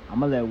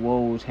 I'm gonna let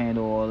Woj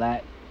handle all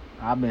that.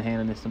 I've been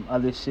handling some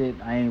other shit.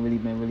 I ain't really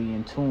been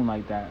in tune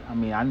like that. I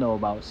mean, I know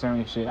about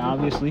certain shit,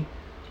 obviously,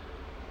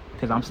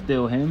 because I'm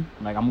still him.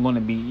 Like, I'm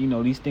gonna be,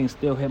 these things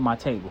still hit my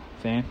table,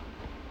 fam.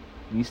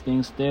 These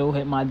things still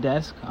hit my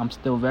desk. I'm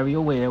still very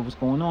aware of what's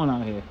going on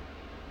out here.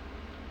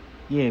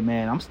 Yeah,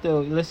 man,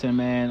 listen,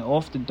 man,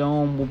 off the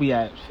dome, we'll be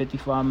at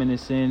 55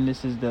 minutes in.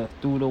 This is the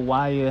Through the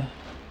Wire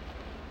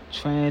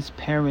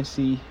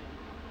transparency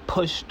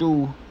push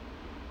through.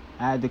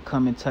 I had to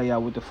come and tell y'all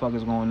what the fuck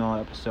is going on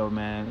episode,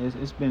 man.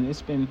 It's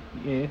been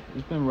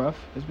rough.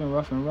 It's been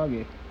rough and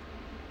rugged.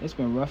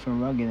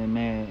 And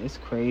man, it's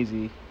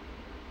crazy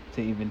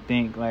to even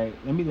think. Like,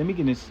 let me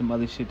get into some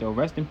other shit though.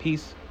 Rest in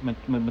peace,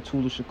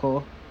 Matula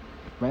Shakur.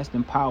 Rest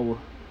in power,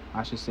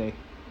 I should say.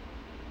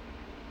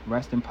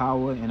 Rest in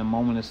power, in a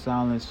moment of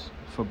silence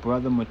for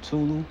brother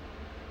Matulu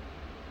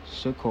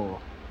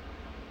Shakur.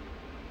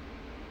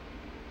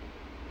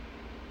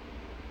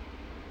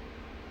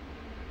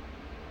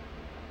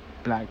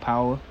 Black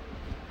Power.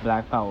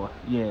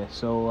 Yeah,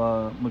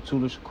 so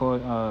Matula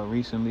Shakur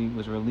recently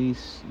was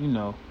released,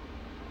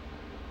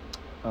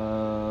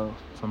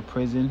 from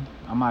prison.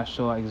 I'm not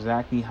sure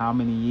exactly how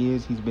many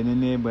years he's been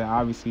in there, but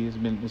obviously it's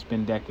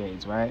been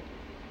decades, right?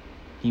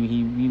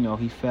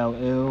 He fell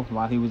ill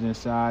while he was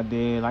inside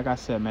there. Like I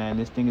said, man,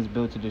 this thing is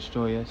built to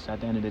destroy us at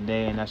the end of the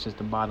day, and that's just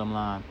the bottom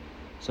line.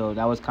 So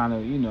that was kind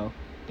of,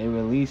 they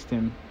released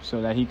him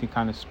so that he could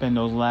kind of spend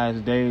those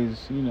last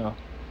days,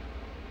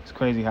 It's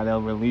crazy how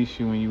they'll release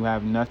you when you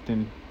have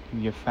nothing,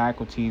 your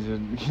faculties, are,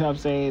 what I'm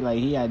saying? Like,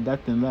 he had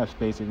nothing left,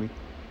 basically.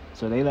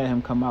 So they let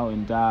him come out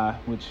and die,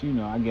 which,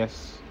 I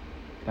guess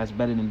that's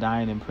better than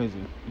dying in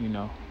prison,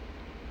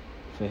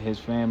 for his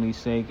family's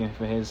sake and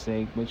for his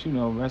sake. But,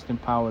 rest in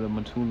power to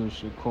Matula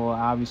Shakur.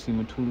 Obviously,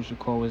 Matula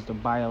Shakur was the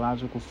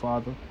biological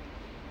father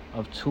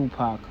of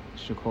Tupac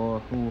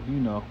Shakur, who,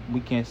 we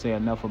can't say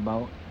enough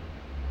about,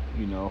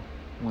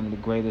 one of the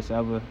greatest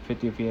ever,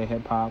 50th year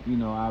hip-hop,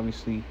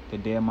 obviously the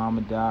Dear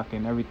Mama doc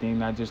and everything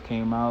that just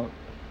came out.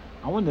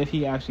 I wonder if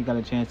he actually got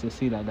a chance to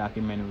see that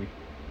documentary.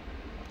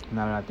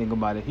 Now that I think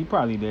about it, he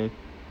probably did.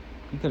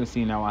 He could have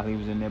seen that while he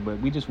was in there, but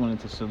we just wanted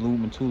to salute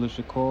Matula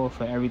Shakur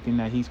for everything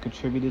that he's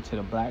contributed to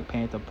the Black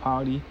Panther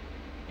Party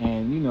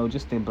and,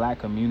 just the black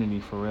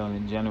community for real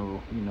in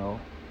general,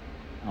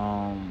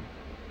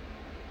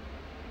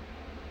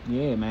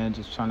 Yeah, man,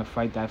 just trying to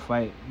fight that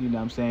fight, what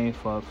I'm saying,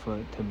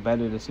 to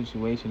better the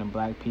situation of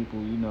black people,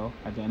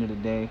 at the end of the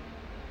day.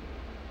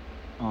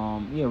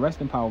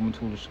 Rest in power,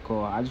 Matula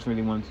Shakur. I just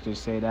really wanted to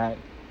just say that.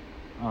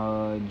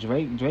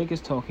 Drake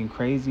is talking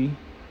crazy.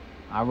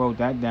 I wrote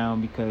that down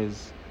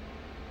because,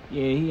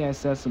 he had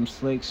said something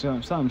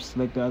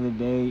slick the other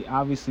day.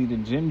 Obviously, the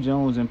Jim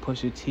Jones and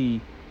Pusha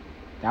T,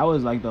 that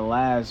was like the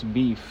last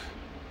beef,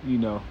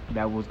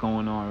 that was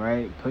going on,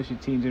 right? Pusha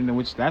T and Jim Jones,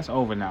 which that's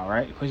over now,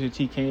 right? Pusha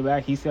T came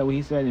back, he said what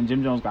he said, and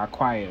Jim Jones got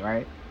quiet,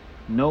 right?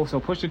 No, so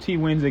Pusha T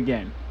wins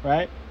again,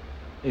 right?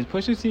 Is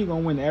Pusha T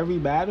gonna win every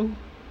battle?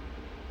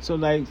 So,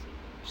 like,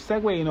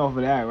 segueing off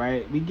of that,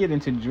 right? We get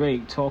into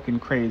Drake talking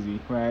crazy,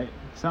 right?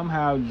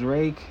 Somehow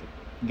Drake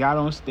got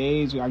on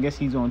stage. I guess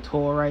he's on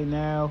tour right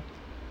now,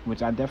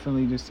 which I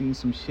definitely just seen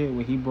some shit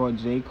where he brought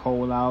J.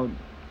 Cole out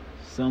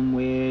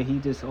somewhere. He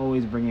just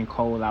always bringing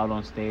Cole out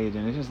on stage,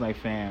 and it's just like,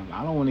 fam,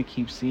 I don't want to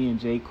keep seeing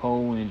J.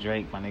 Cole and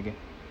Drake, my nigga.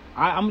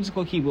 I'm just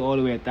gonna keep it all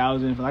the way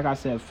 1,000. Like I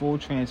said, full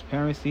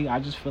transparency. I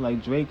just feel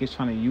like Drake is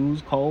trying to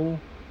use Cole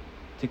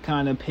to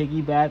kind of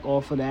piggyback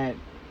off of that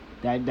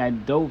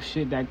dope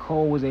shit that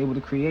Cole was able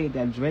to create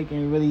that Drake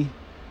ain't really.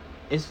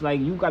 It's like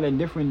you got a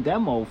different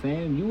demo,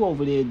 fam. You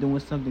over there doing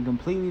something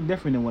completely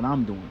different than what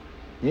I'm doing.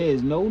 There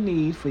is no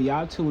need for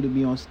y'all two to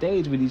be on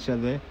stage with each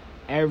other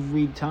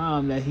every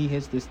time that he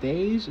hits the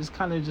stage. It's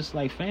kind of just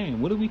like,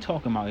 fam, what are we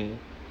talking about here?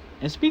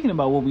 And speaking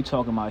about what we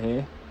talking about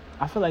here,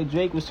 I feel like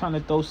Drake was trying to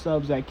throw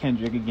subs at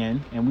Kendrick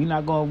again, and we're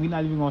not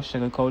even gonna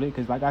sugarcoat it,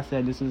 because like I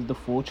said, this is the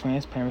full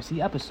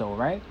transparency episode,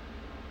 right?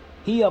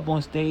 He up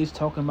on stage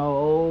talking about,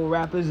 oh,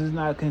 rappers is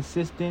not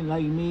consistent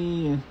like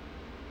me,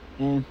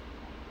 and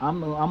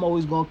I'm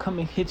always gonna come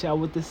and hit y'all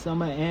with the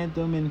summer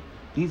anthem, and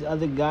these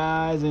other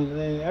guys,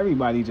 and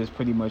everybody just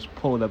pretty much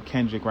pulled up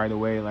Kendrick right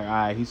away. Like, all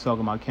right, he's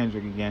talking about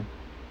Kendrick again.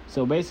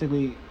 So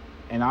basically,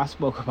 and I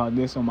spoke about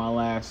this on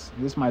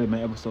this might have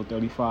been episode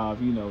 35,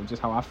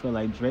 just how I feel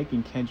like Drake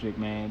and Kendrick,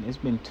 man, it's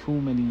been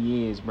too many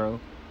years, bro.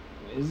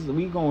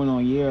 We going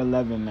on year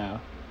 11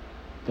 now.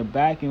 The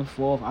back and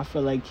forth, I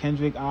feel like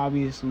Kendrick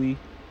obviously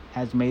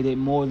has made it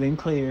more than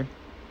clear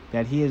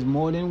that he is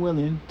more than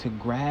willing to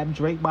grab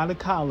Drake by the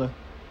collar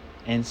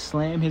and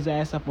slam his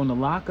ass up on the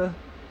locker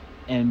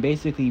and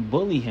basically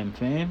bully him,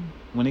 fam,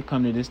 when it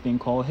comes to this thing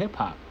called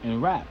hip-hop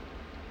and rap.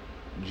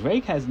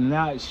 Drake has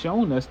not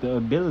shown us the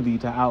ability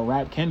to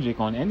out-rap Kendrick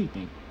on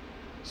anything.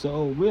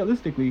 So,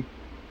 realistically,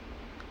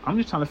 I'm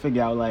just trying to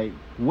figure out, like,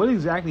 what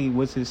exactly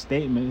was his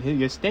statement?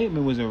 Your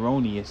statement was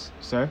erroneous,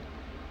 sir.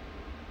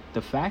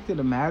 The fact of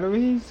the matter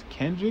is,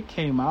 Kendrick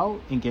came out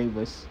and gave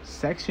us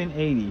Section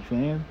 80,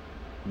 fam.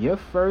 Your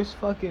first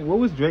fucking... What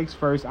was Drake's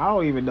first? I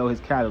don't even know his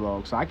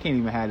catalog, so I can't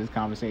even have this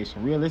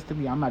conversation.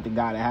 Realistically, I'm not the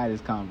guy that had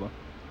this convo.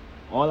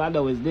 All I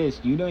know is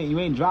this. You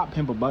ain't dropped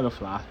Pimp a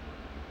Butterfly.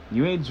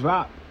 You ain't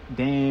dropped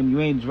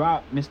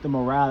Mr.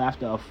 Morale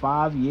after a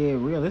 5-year.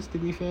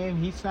 Realistically,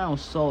 fam, he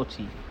sounds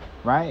salty,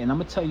 right? And I'm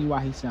going to tell you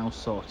why he sounds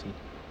salty.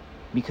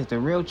 Because the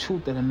real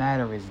truth of the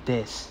matter is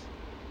this.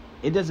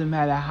 It doesn't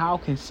matter how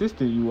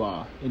consistent you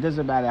are. It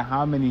doesn't matter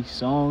how many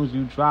songs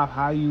you drop,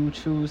 how you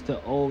choose to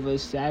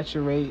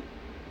oversaturate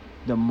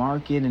the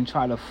market and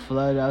try to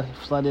flood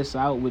us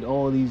out with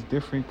all these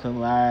different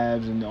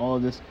collabs and all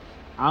this.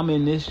 I'm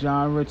in this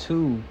genre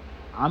too.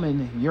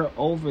 You're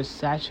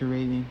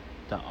oversaturating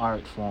the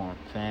art form,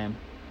 fam.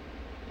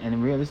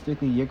 And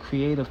realistically, your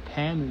creative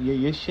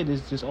your shit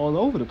is just all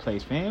over the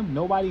place, fam.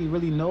 Nobody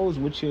really knows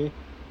what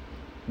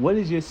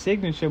is your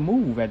signature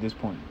move at this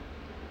point.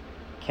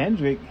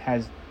 Kendrick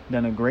has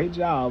done a great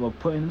job of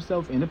putting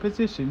himself in a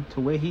position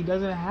to where he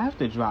doesn't have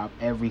to drop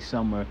every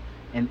summer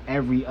and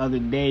every other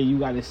day. You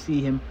got to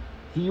see him.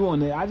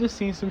 I just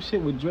seen some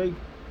shit with Drake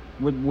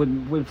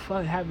with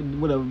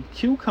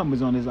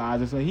cucumbers on his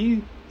eyes. It's like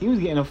he was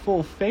getting a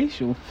full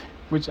facial,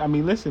 which, I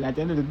mean, listen, at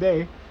the end of the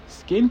day,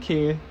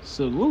 skincare,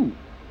 salute.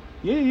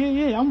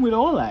 Yeah, I'm with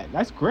all that.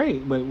 That's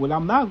great. But what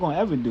I'm not going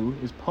to ever do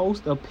is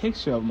post a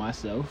picture of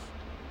myself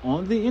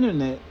on the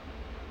internet.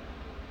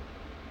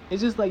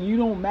 It's just like you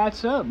don't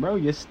match up, bro.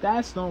 Your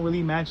stats don't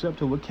really match up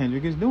to what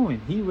Kendrick is doing.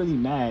 He really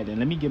mad. And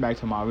let me get back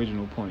to my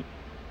original point.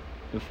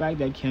 The fact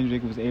that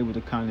Kendrick was able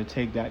to kind of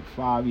take that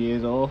 5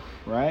 years off,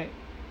 right?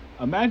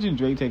 Imagine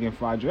Drake taking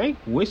 5. Drake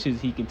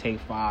wishes he could take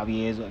 5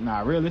 years.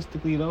 Nah,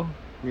 realistically,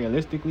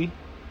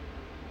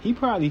 he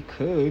probably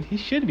could. He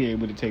should be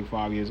able to take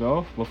 5 years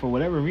off. But for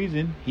whatever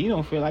reason, he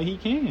don't feel like he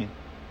can.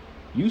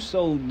 You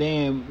so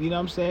damn, you know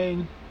what I'm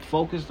saying,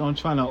 focused on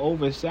trying to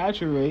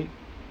oversaturate.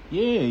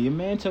 Yeah, your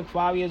man took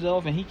 5 years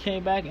off and he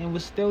came back and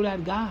was still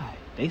that guy.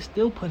 They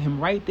still put him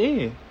right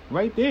there.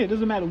 Right there. It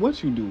doesn't matter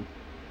what you do.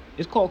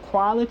 It's called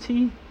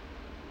quality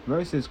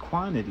versus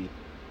quantity.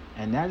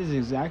 And that is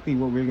exactly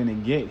what we're going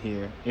to get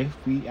here. If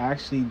we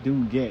actually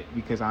do get.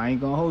 Because I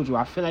ain't going to hold you.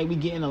 I feel like we're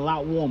getting a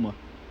lot warmer.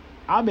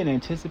 I've been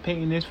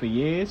anticipating this for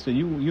years. So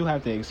you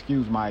have to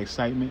excuse my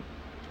excitement.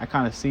 I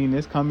kind of seen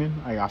this coming.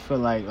 Like, I feel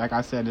like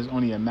I said, it's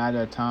only a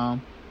matter of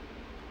time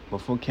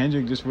before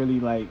Kendrick just really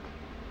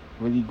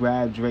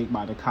grab Drake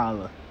by the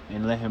collar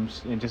and let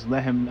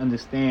him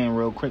understand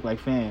real quick, like,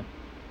 fam,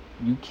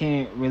 you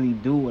can't really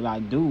do what I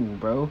do,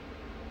 bro.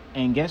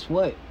 And guess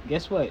what?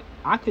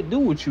 I could do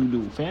what you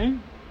do,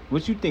 fam.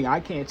 What you think? I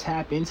can't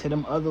tap into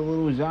them other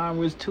little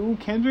genres too?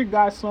 Kendrick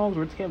got songs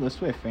with Taylor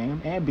Swift,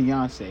 fam, and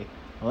Beyonce.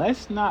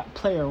 Let's not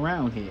play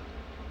around here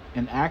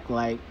and act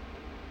like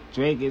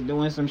Drake is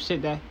doing some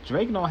shit that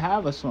Drake don't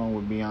have a song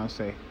with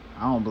Beyonce.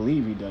 I don't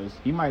believe he does.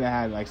 He might have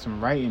had like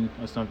some writing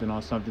or something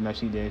on something that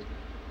she did.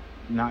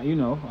 Not,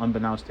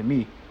 unbeknownst to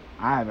me.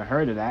 I haven't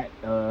heard of that.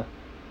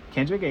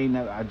 Drake ain't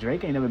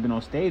never been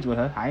on stage with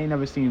her. I ain't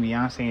never seen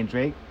Beyonce and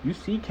Drake. You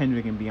see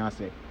Kendrick and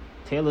Beyonce.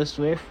 Taylor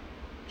Swift,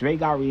 Drake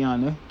got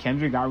Rihanna,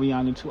 Kendrick got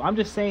Rihanna too. I'm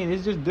just saying,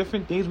 it's just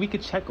different things we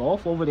could check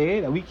off over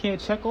there that we can't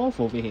check off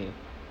over here.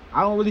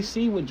 I don't really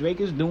see what Drake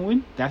is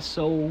doing. That's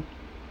so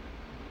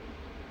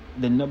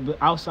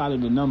outside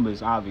of the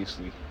numbers,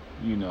 obviously.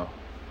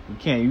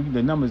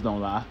 The numbers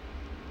don't lie.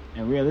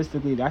 And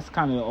realistically, that's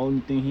kind of the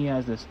only thing he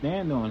has to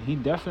stand on. He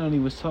definitely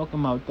was talking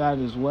about that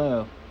as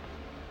well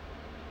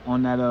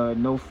on that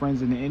No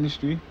Friends in the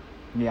Industry.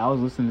 Yeah, I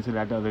was listening to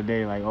that the other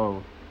day. Like,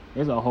 oh,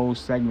 there's a whole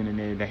segment in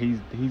there that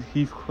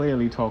he's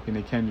clearly talking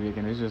to Kendrick,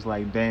 and it's just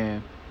like,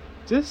 damn,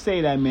 just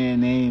say that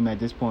man's name at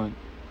this point,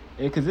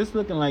 because it's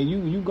looking like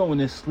you going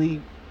to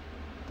sleep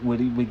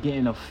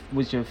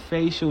with your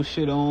facial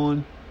shit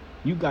on.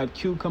 You got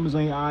cucumbers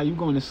on your eye. You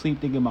going to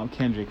sleep thinking about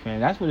Kendrick, fam.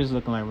 That's what it's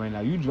looking like right now.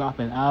 You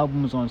dropping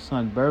albums on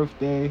Son's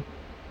birthday,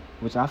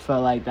 which I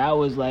felt like that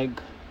was like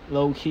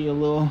low key a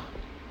little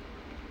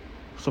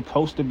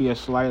supposed to be a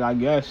slight, I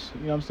guess.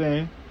 You know what I'm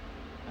saying?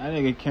 That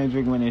nigga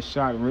Kendrick went and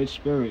shot Rich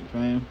Spirit,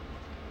 fam,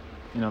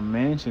 in a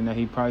mansion that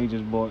he probably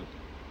just bought.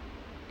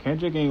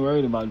 Kendrick ain't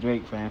worried about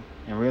Drake, fam.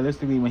 And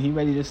realistically, when he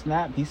ready to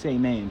snap, he say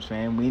names,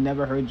 fam. We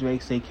never heard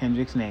Drake say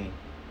Kendrick's name.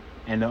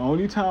 And the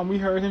only time we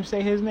heard him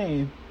say his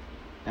name,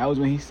 that was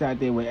when he sat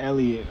there with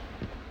Elliot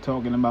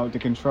talking about the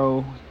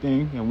control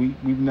thing. And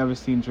we've never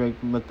seen Drake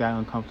look that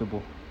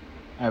uncomfortable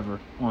ever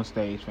on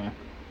stage, fam.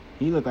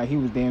 He looked like he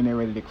was damn near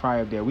ready to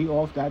cry up there. We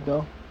off that,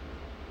 though.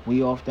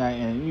 We off that,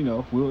 and,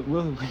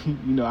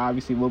 we'll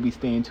obviously we'll be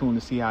staying tuned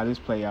to see how this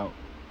play out.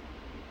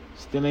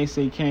 Still ain't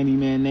say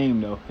Candyman name,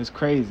 though. It's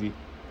crazy.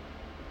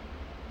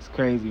 It's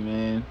crazy,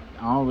 man.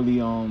 I don't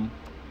really,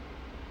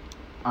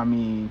 I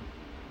mean,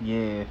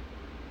 yeah,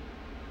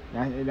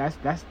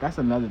 that's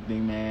another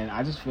thing, man.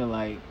 I just feel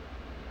like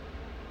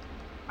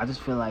I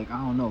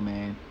don't know,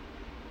 man.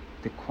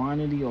 The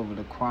quantity over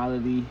the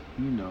quality,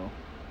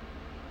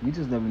 we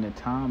just live in a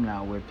time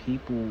now where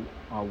people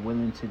are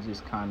willing to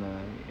just kind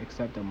of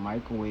accept the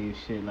microwave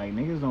shit. Like,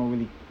 niggas don't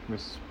really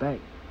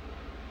respect.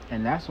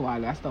 And that's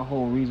the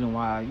whole reason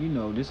why,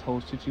 this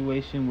whole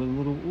situation with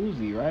Little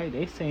Uzi, right?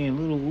 They saying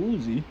Little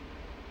Uzi,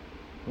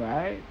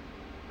 right?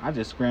 I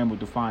just scrambled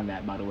to find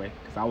that, by the way,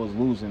 because I was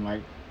losing.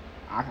 Like,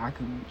 I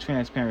could,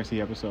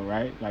 transparency episode,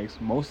 right? Like,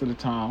 most of the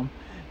time,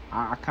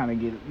 I kind of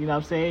get, you know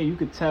what I'm saying? You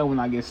could tell when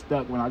I get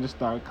stuck, when I just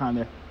start kind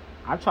of,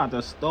 I tried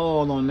to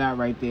stall on that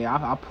right there.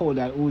 I pulled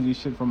that Uzi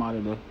shit from out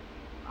of the,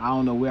 I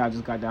don't know where I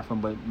just got that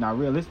from, but now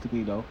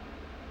realistically though,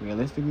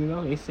 they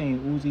saying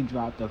Uzi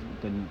dropped the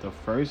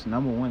first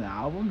 #1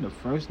 album, the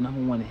first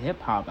 #1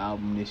 hip-hop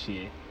album this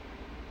year.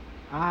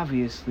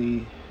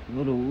 Obviously,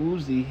 Little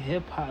Uzi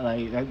hip-hop,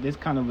 like, there's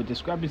kind of a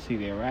discrepancy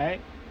there,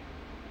 right?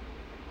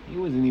 He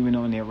wasn't even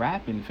on there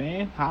rapping,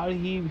 fam. How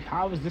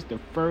is this the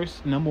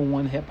first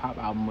 #1 hip-hop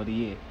album of the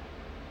year?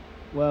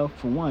 Well,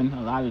 for one,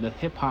 a lot of the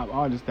hip-hop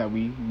artists that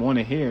we want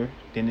to hear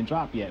didn't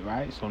drop yet,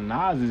 right? So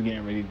Nas is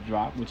getting ready to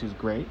drop, which is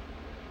great,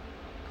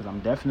 because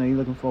I'm definitely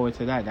looking forward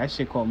to that. That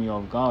shit caught me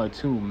off guard,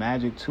 too.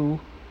 Magic 2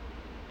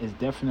 is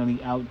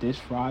definitely out this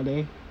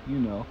Friday, a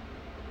little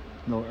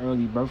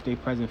early birthday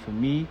present for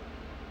me.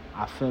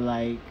 I feel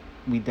like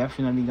we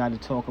definitely got to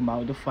talk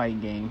about the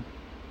fight game.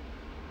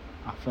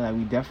 I feel like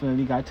we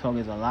definitely got to talk.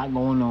 There's a lot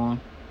going on.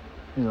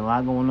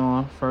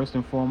 First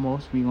and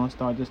foremost, we're going to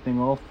start this thing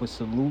off with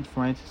salute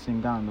Francis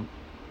Ngannou.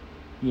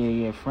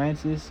 Yeah,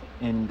 Francis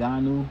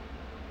Ngannou.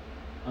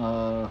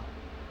 I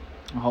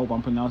hope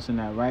I'm pronouncing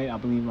that right. I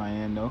believe I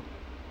am, though.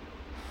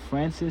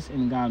 Francis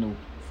Ngannou,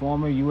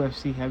 former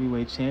UFC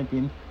heavyweight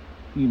champion.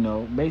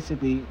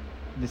 Basically,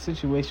 the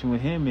situation with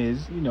him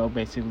is,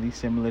 basically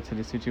similar to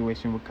the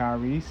situation with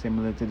Kyrie,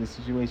 similar to the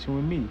situation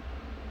with me.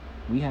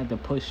 We had to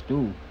push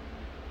through.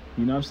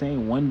 You know what I'm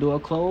saying? One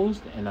door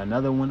closed and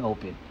another one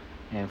open.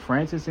 And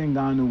Francis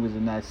Ngannou was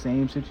in that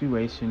same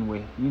situation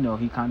where,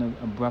 he kind of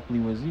abruptly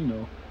was,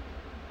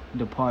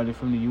 departed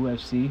from the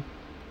UFC.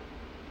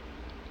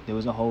 There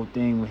was a whole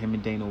thing with him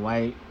and Dana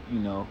White,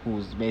 who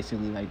was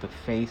basically like the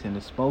face and the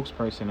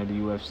spokesperson of the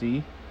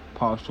UFC,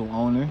 partial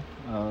owner.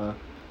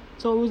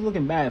 So it was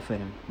looking bad for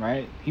him,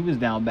 right? He was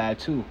down bad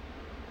too.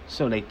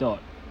 So they thought.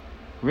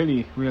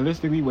 Really,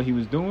 realistically, what he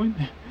was doing,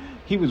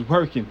 he was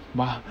working.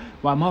 While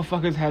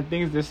motherfuckers had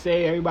things to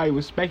say, everybody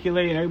was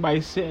speculating,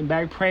 everybody sitting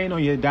back praying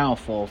on your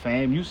downfall,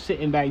 fam. You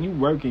sitting back, you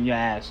working your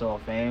ass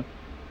off, fam.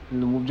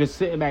 Just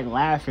sitting back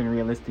laughing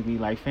realistically,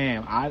 like,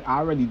 fam, I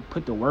already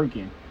put the work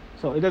in.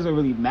 So it doesn't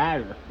really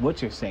matter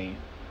what you're saying.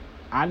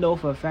 I know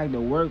for a fact the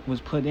work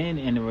was put in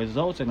and the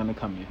results are going to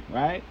come in,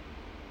 right?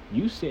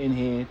 You sitting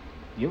here,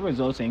 your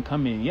results ain't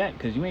coming yet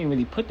because you ain't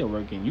really put the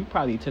work in. You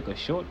probably took a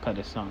shortcut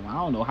or something. I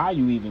don't know how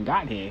you even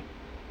got here.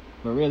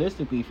 But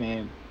realistically,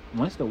 fam,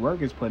 once the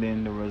work is put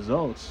in, the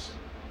results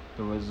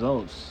is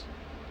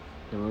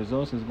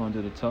going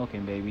to do the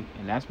talking, baby.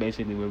 And that's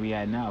basically where we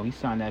at now. He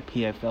signed that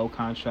PFL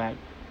contract.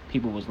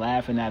 People was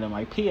laughing at him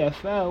like,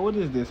 PFL, what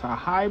is this, a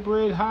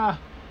hybrid?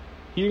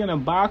 You're going to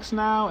box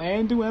now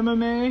and do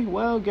MMA?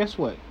 Well, guess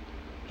what?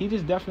 He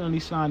just definitely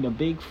signed a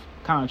big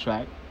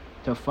contract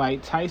to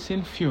fight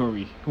Tyson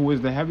Fury, who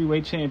is the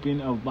heavyweight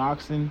champion of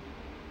boxing.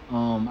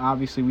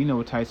 Obviously, we know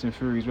what Tyson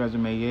Fury's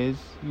resume is.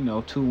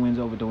 2 wins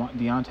over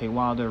Deontay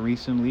Wilder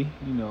recently.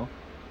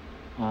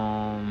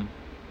 Yeah,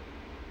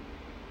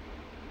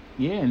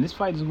 and this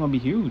fight is gonna be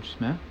huge,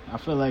 man. I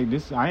feel like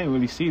this. I didn't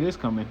really see this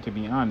coming, to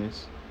be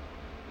honest.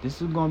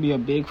 This is gonna be a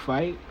big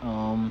fight.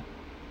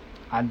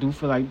 I do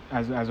feel like,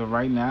 as of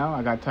right now,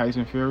 I got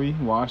Tyson Fury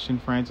washing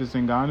Francis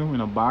Ngannou in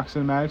a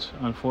boxing match.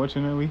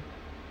 Unfortunately,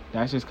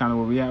 that's just kind of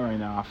where we at right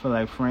now. I feel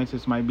like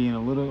Francis might be in a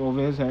little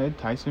over his head.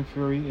 Tyson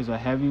Fury is a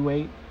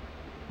heavyweight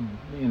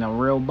and a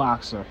real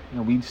boxer,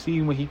 and we've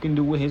seen what he can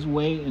do with his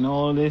weight and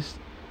all of this.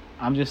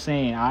 I'm just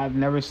saying, I've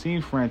never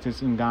seen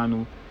Francis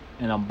Ngannou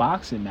in a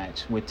boxing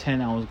match with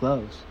 10-ounce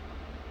gloves.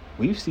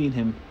 We've seen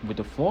him with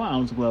the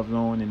 4-ounce gloves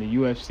on in the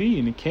UFC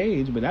in the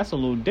cage, but that's a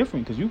little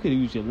different because you could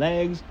use your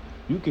legs,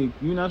 you could,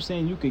 you know what I'm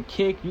saying, you could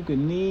kick, you could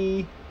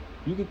knee,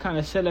 you could kind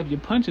of set up your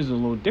punches a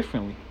little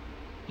differently,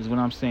 is what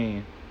I'm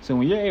saying. So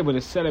when you're able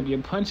to set up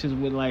your punches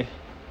with like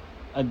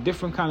a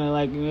different kind of,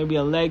 like, maybe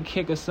a leg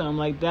kick or something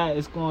like that,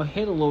 it's going to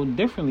hit a little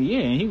differently. Yeah,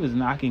 and he was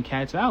knocking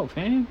cats out,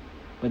 fam.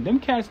 But them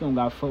cats don't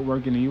got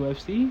footwork in the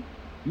UFC.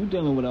 You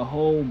dealing with a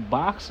whole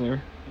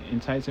boxer in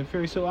Tyson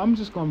Fury. So I'm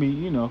just going to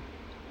be,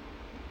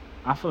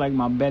 I feel like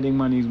my betting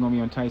money is going to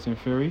be on Tyson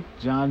Fury.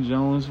 John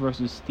Jones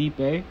versus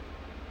Stipe.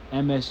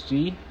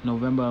 MSG,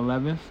 November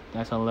 11th.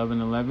 That's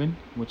 11/11,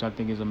 which I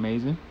think is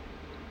amazing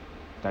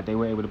that they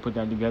were able to put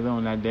that together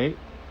on that date.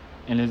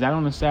 And is that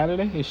on a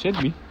Saturday? It should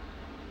be.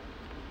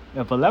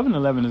 If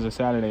 11/11 is a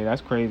Saturday, that's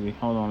crazy.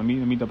 Hold on, let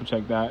me double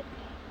check that.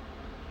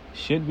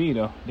 Should be,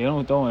 though. They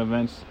don't throw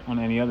events on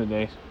any other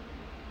days.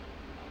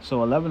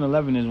 So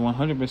 11/11 is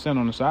 100%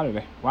 on a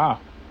Saturday. Wow.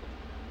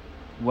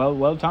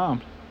 Well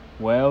timed.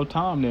 Well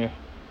timed there.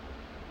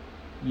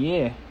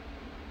 Yeah.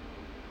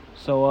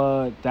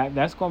 So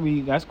that's gonna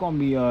be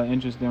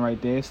interesting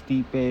right there.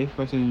 Stipe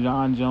versus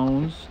John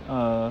Jones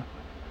for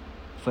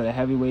the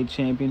heavyweight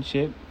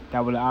championship.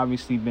 That would have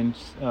obviously been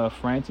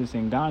Francis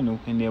and Ngannou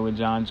in there with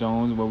John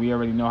Jones, but we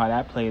already know how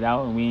that played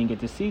out, and we didn't get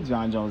to see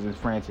John Jones and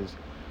Francis.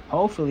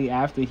 Hopefully,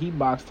 after he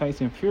boxed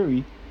Tyson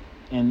Fury,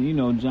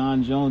 and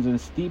John Jones and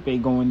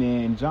Stipe going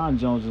there, and John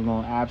Jones is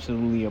gonna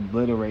absolutely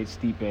obliterate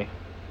Stipe,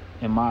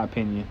 in my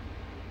opinion.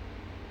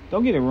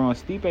 Don't get it wrong,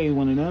 Stipe is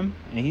one of them,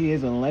 and he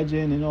is a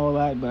legend and all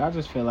that, but I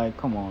just feel like,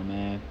 come on,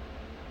 man.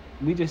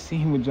 We just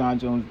seen what John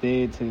Jones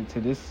did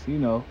to this,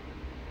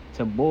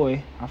 to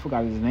boy. I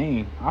forgot his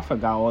name. I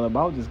forgot all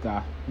about this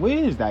guy. Where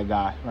is that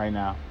guy right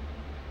now?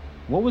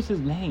 What was his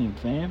name,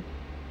 fam?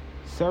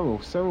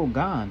 Cyril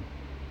Gane.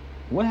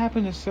 What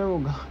happened to Cyril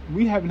Gane?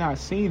 We have not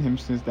seen him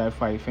since that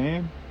fight,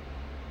 fam.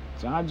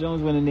 John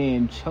Jones went in there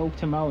and choked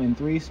him out in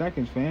 3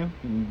 seconds, fam.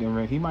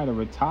 And he might have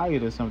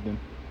retired or something.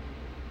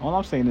 All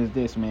I'm saying is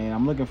this, man.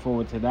 I'm looking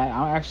forward to that.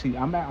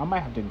 I might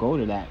have to go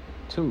to that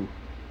too.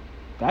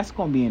 That's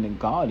gonna be in the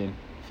Garden,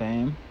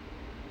 fam.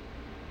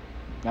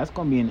 That's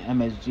gonna be in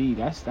MSG.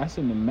 That's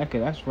in the Mecca.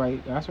 That's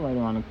right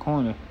around the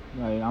corner.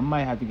 Like, I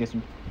might have to get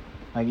some,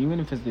 like, even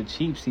if it's the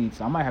cheap seats,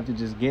 I might have to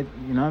just get,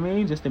 you know what I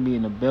mean, just to be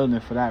in the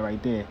building for that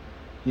right there.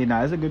 Yeah,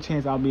 there's a good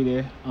chance I'll be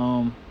there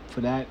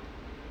for that.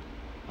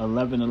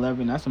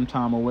 11/11. That's some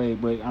time away,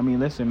 but I mean,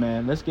 listen,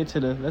 man. Let's get to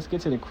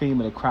the cream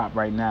of the crop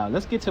right now.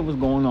 Let's get to what's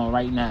going on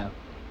right now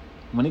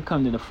when it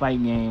comes to the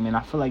fight game, and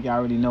I feel like y'all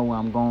already know where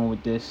I'm going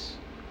with this.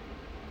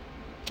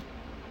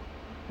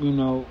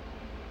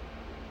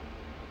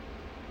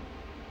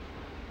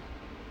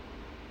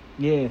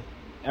 Yeah,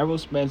 Errol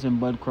Spence and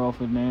Bud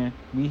Crawford, man.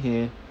 We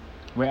here.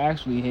 We're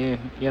actually here.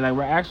 Yeah, like,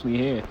 we're actually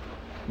here.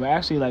 We're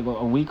actually like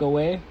a week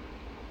away,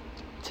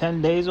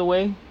 10 days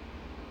away,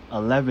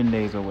 11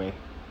 days away.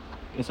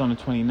 It's on the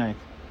 29th.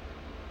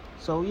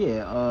 So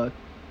yeah,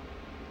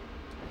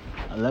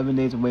 11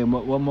 days away.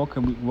 What more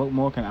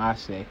can I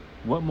say?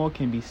 What more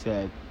can be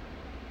said?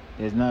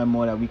 There's nothing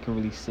more that we can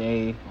really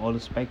say. All the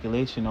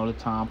speculation, all the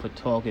time for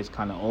talk is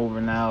kind of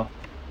over now.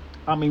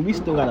 I mean, we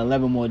still got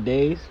 11 more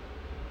days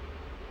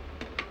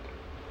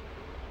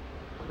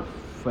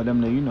for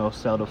them to,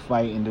 sell the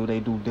fight and do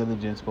their due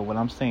diligence. But what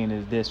I'm saying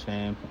is this,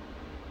 fam.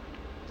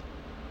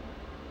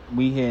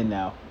 We here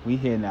now.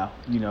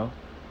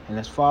 And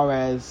as far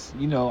as,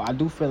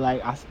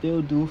 I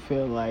still do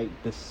feel like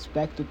the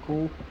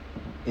spectacle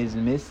is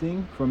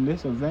missing from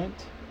this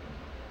event,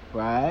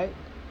 right?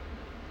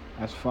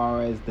 As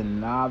far as the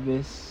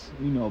novice,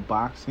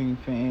 boxing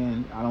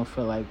fan, I don't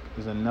feel like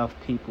there's enough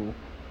people.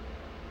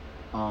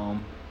 I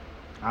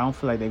don't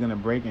feel like they're going to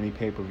break any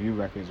pay-per-view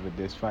records with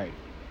this fight,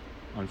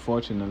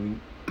 unfortunately.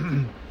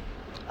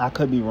 I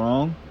could be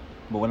wrong,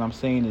 but what I'm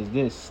saying is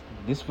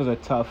this was a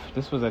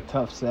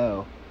tough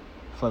sell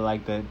for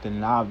like the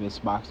novice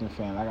boxing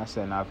fan. Like I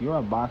said, now if you're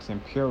a boxing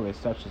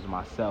purist such as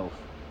myself,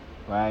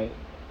 right?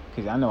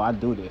 Because I know I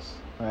do this,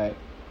 right?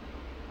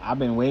 I've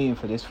been waiting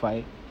for this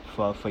fight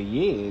for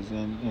years,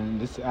 and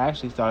this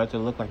actually started to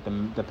look like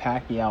the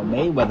Pacquiao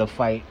Mayweather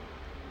fight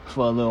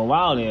for a little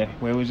while there,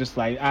 where it was just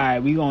like, all right,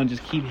 we gonna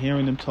just keep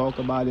hearing them talk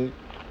about it,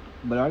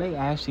 but are they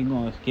actually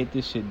gonna get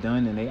this shit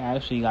done? And they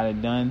actually got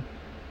it done.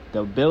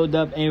 The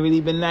build-up ain't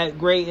really been that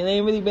great. It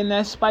ain't really been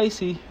that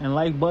spicy. And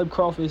like Bud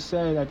Crawford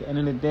said, at the end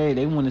of the day,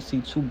 they want to see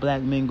two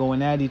black men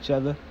going at each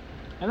other.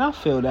 And I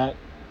feel that.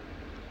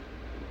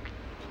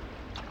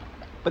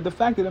 But the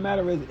fact of the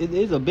matter is, it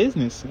is a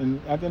business. And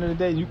at the end of the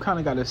day, you kind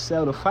of got to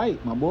sell the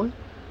fight, my boy.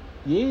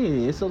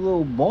 Yeah, it's a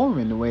little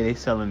boring the way they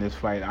selling this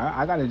fight.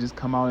 I got to just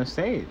come out and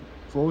say it.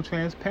 Full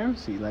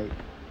transparency. Like,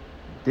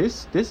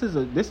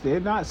 they're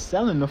not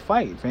selling the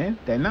fight, man.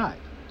 They're not.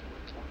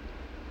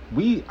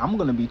 I'm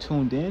going to be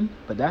tuned in,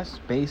 but that's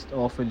based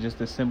off of just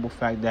the simple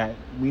fact that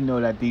we know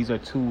that these are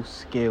two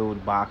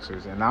skilled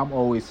boxers, and I'm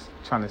always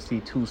trying to see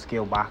two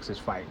skilled boxers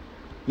fight.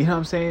 You know what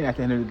I'm saying? At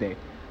the end of the day,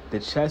 the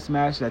chess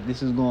match that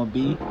this is going to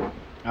be,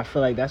 I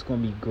feel like that's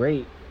going to be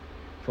great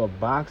for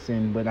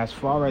boxing, but as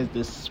far as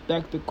the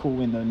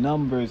spectacle and the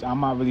numbers, I'm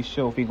not really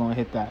sure if we're going to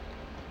hit that.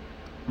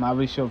 I'm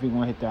going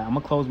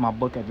to close my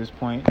book at this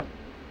point.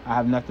 I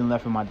have nothing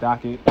left in my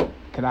docket.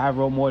 Could I have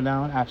wrote more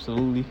down?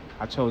 Absolutely.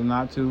 I chose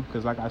not to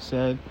because, like I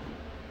said,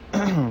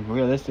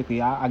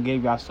 realistically, I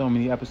gave y'all so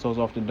many episodes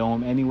off the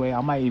dome anyway.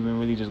 I might even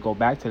really just go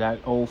back to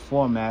that old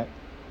format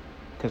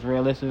because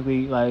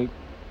realistically, like,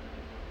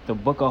 the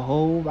Book of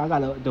Hove, I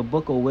got the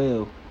Book of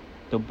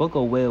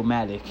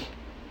Whale-matic.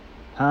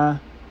 Huh?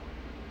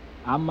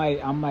 I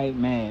might,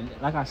 man,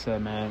 like I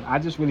said, man, I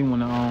just really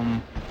want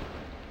to,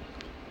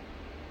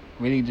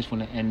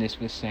 end this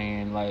with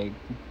saying, like,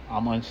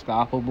 I'm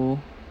unstoppable.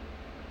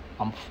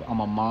 I'm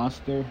a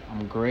monster.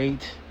 I'm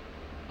great.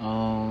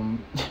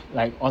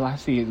 Like, all I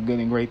see is good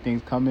and great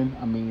things coming.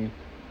 I mean,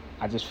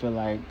 I just feel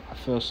like I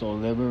feel so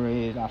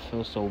liberated. I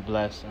feel so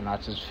blessed. And I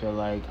just feel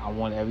like I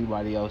want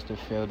everybody else to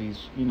feel these,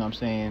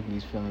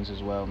 these feelings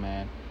as well,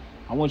 man.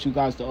 I want you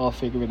guys to all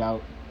figure it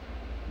out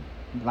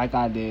like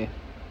I did.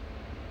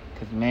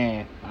 Cause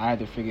man, I had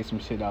to figure some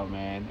shit out,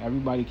 man.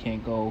 Everybody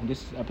can't go.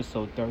 This is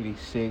episode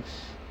 36.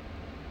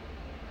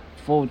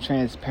 Full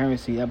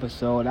transparency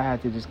episode. I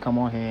had to just come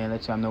on here and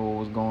let y'all know what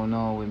was going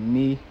on with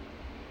me.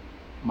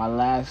 My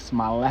last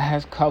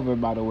cover,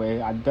 by the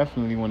way, I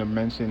definitely want to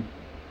mention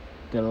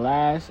the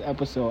last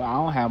episode. I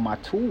don't have my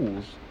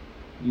tools.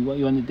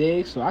 You on the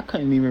dig? So I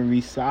couldn't even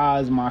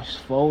resize my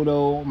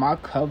photo, my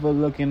cover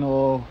looking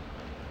all.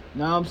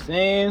 Know what I'm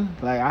saying?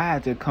 Like, I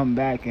had to come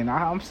back, and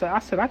I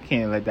said I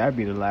can't let that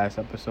be the last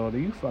episode. Are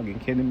you fucking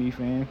kidding me,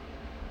 fam?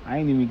 I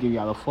ain't even give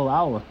y'all a full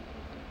hour.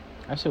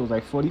 That shit was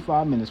like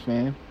 45 minutes,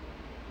 fam.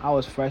 I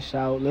was fresh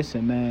out.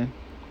 Listen, man.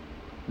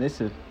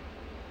 Listen.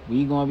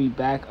 We gonna be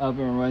back up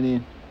and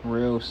running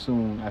real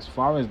soon. As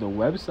far as the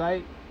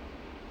website,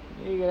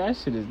 nigga, that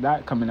shit is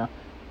not coming out.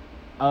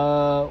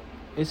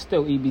 It's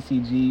still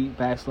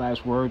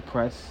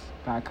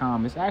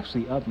E.B.C.G./WordPress.com. It's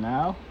actually up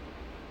now.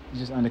 It's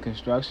just under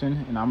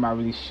construction, and I'm not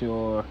really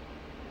sure.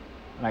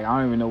 Like, I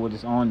don't even know what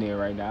is on there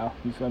right now.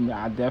 You feel me?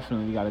 I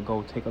definitely gotta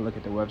go take a look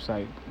at the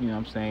website. You know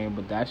what I'm saying?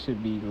 But that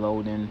should be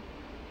loading.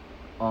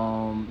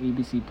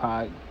 EBC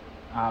Pod,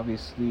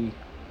 obviously.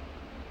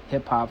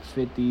 Hip Hop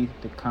 50,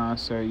 the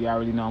concert. You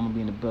already know I'm gonna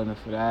be in the building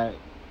for that.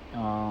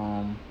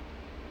 I'm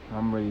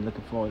really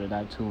looking forward to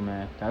that too,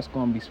 man. That's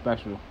gonna be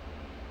special.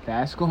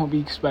 That's gonna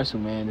be special,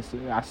 man.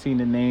 I seen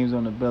the names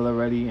on the bill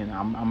already, and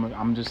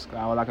I'm just,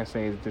 all I can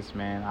say is this,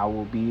 man. I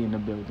will be in the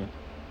building.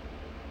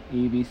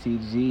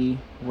 E.B.C.G.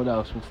 What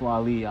else before I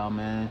leave y'all,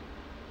 man?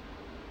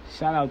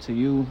 Shout out to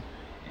you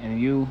and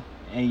you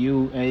and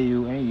you and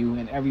you and you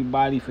and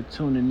everybody for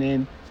tuning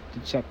in to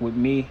check with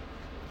me.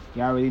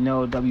 Y'all already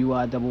know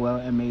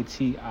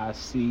WILLMATIC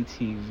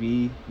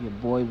TV. Your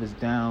boy was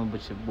down,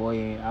 but your boy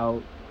ain't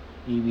out.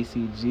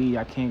 E.B.C.G.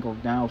 I can't go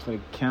down for the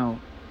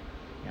count.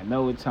 Y'all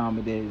know what time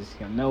it is.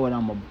 Y'all know what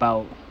I'm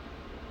about.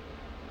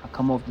 I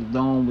come off the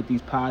dome with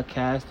these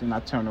podcasts, and I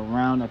turn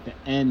around at the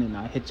end, and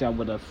I hit y'all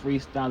with a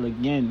freestyle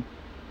again.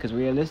 Because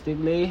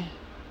realistically,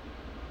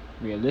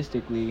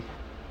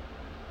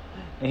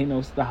 ain't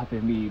no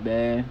stopping me,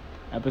 man.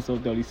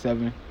 Episode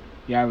 37.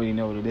 Y'all already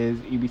know what it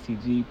is.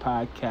 E.B.C.G.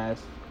 Podcast.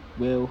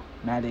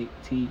 Will-Matic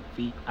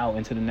TV out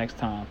until the next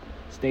time.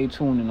 Stay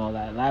tuned and all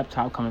that.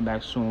 Laptop coming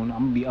back soon. I'm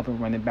going to be up and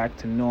running back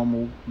to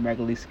normal,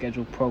 regularly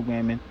scheduled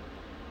programming.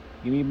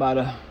 Give me about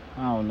I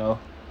don't know,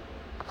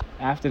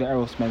 after the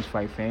Errol Spence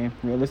fight, fam.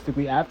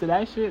 Realistically, after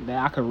that shit,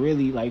 that I could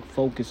really, like,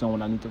 focus on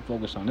what I need to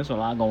focus on. There's a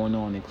lot going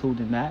on,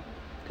 including that.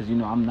 Because, you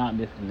know, I'm not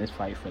missing this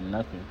fight for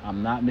nothing.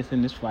 I'm not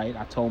missing this fight.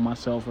 I told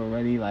myself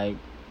already, like,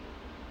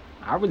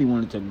 I really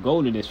wanted to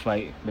go to this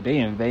fight, but they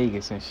in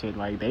Vegas and shit.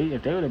 Like,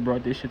 if they would have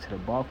brought this shit to the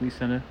Barclays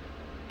Center,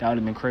 that would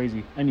have been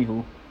crazy.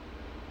 Anywho,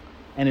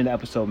 end of the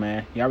episode,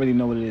 man. Y'all already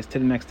know what it is.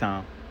 Till the next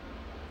time,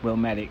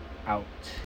 Will-Matic out.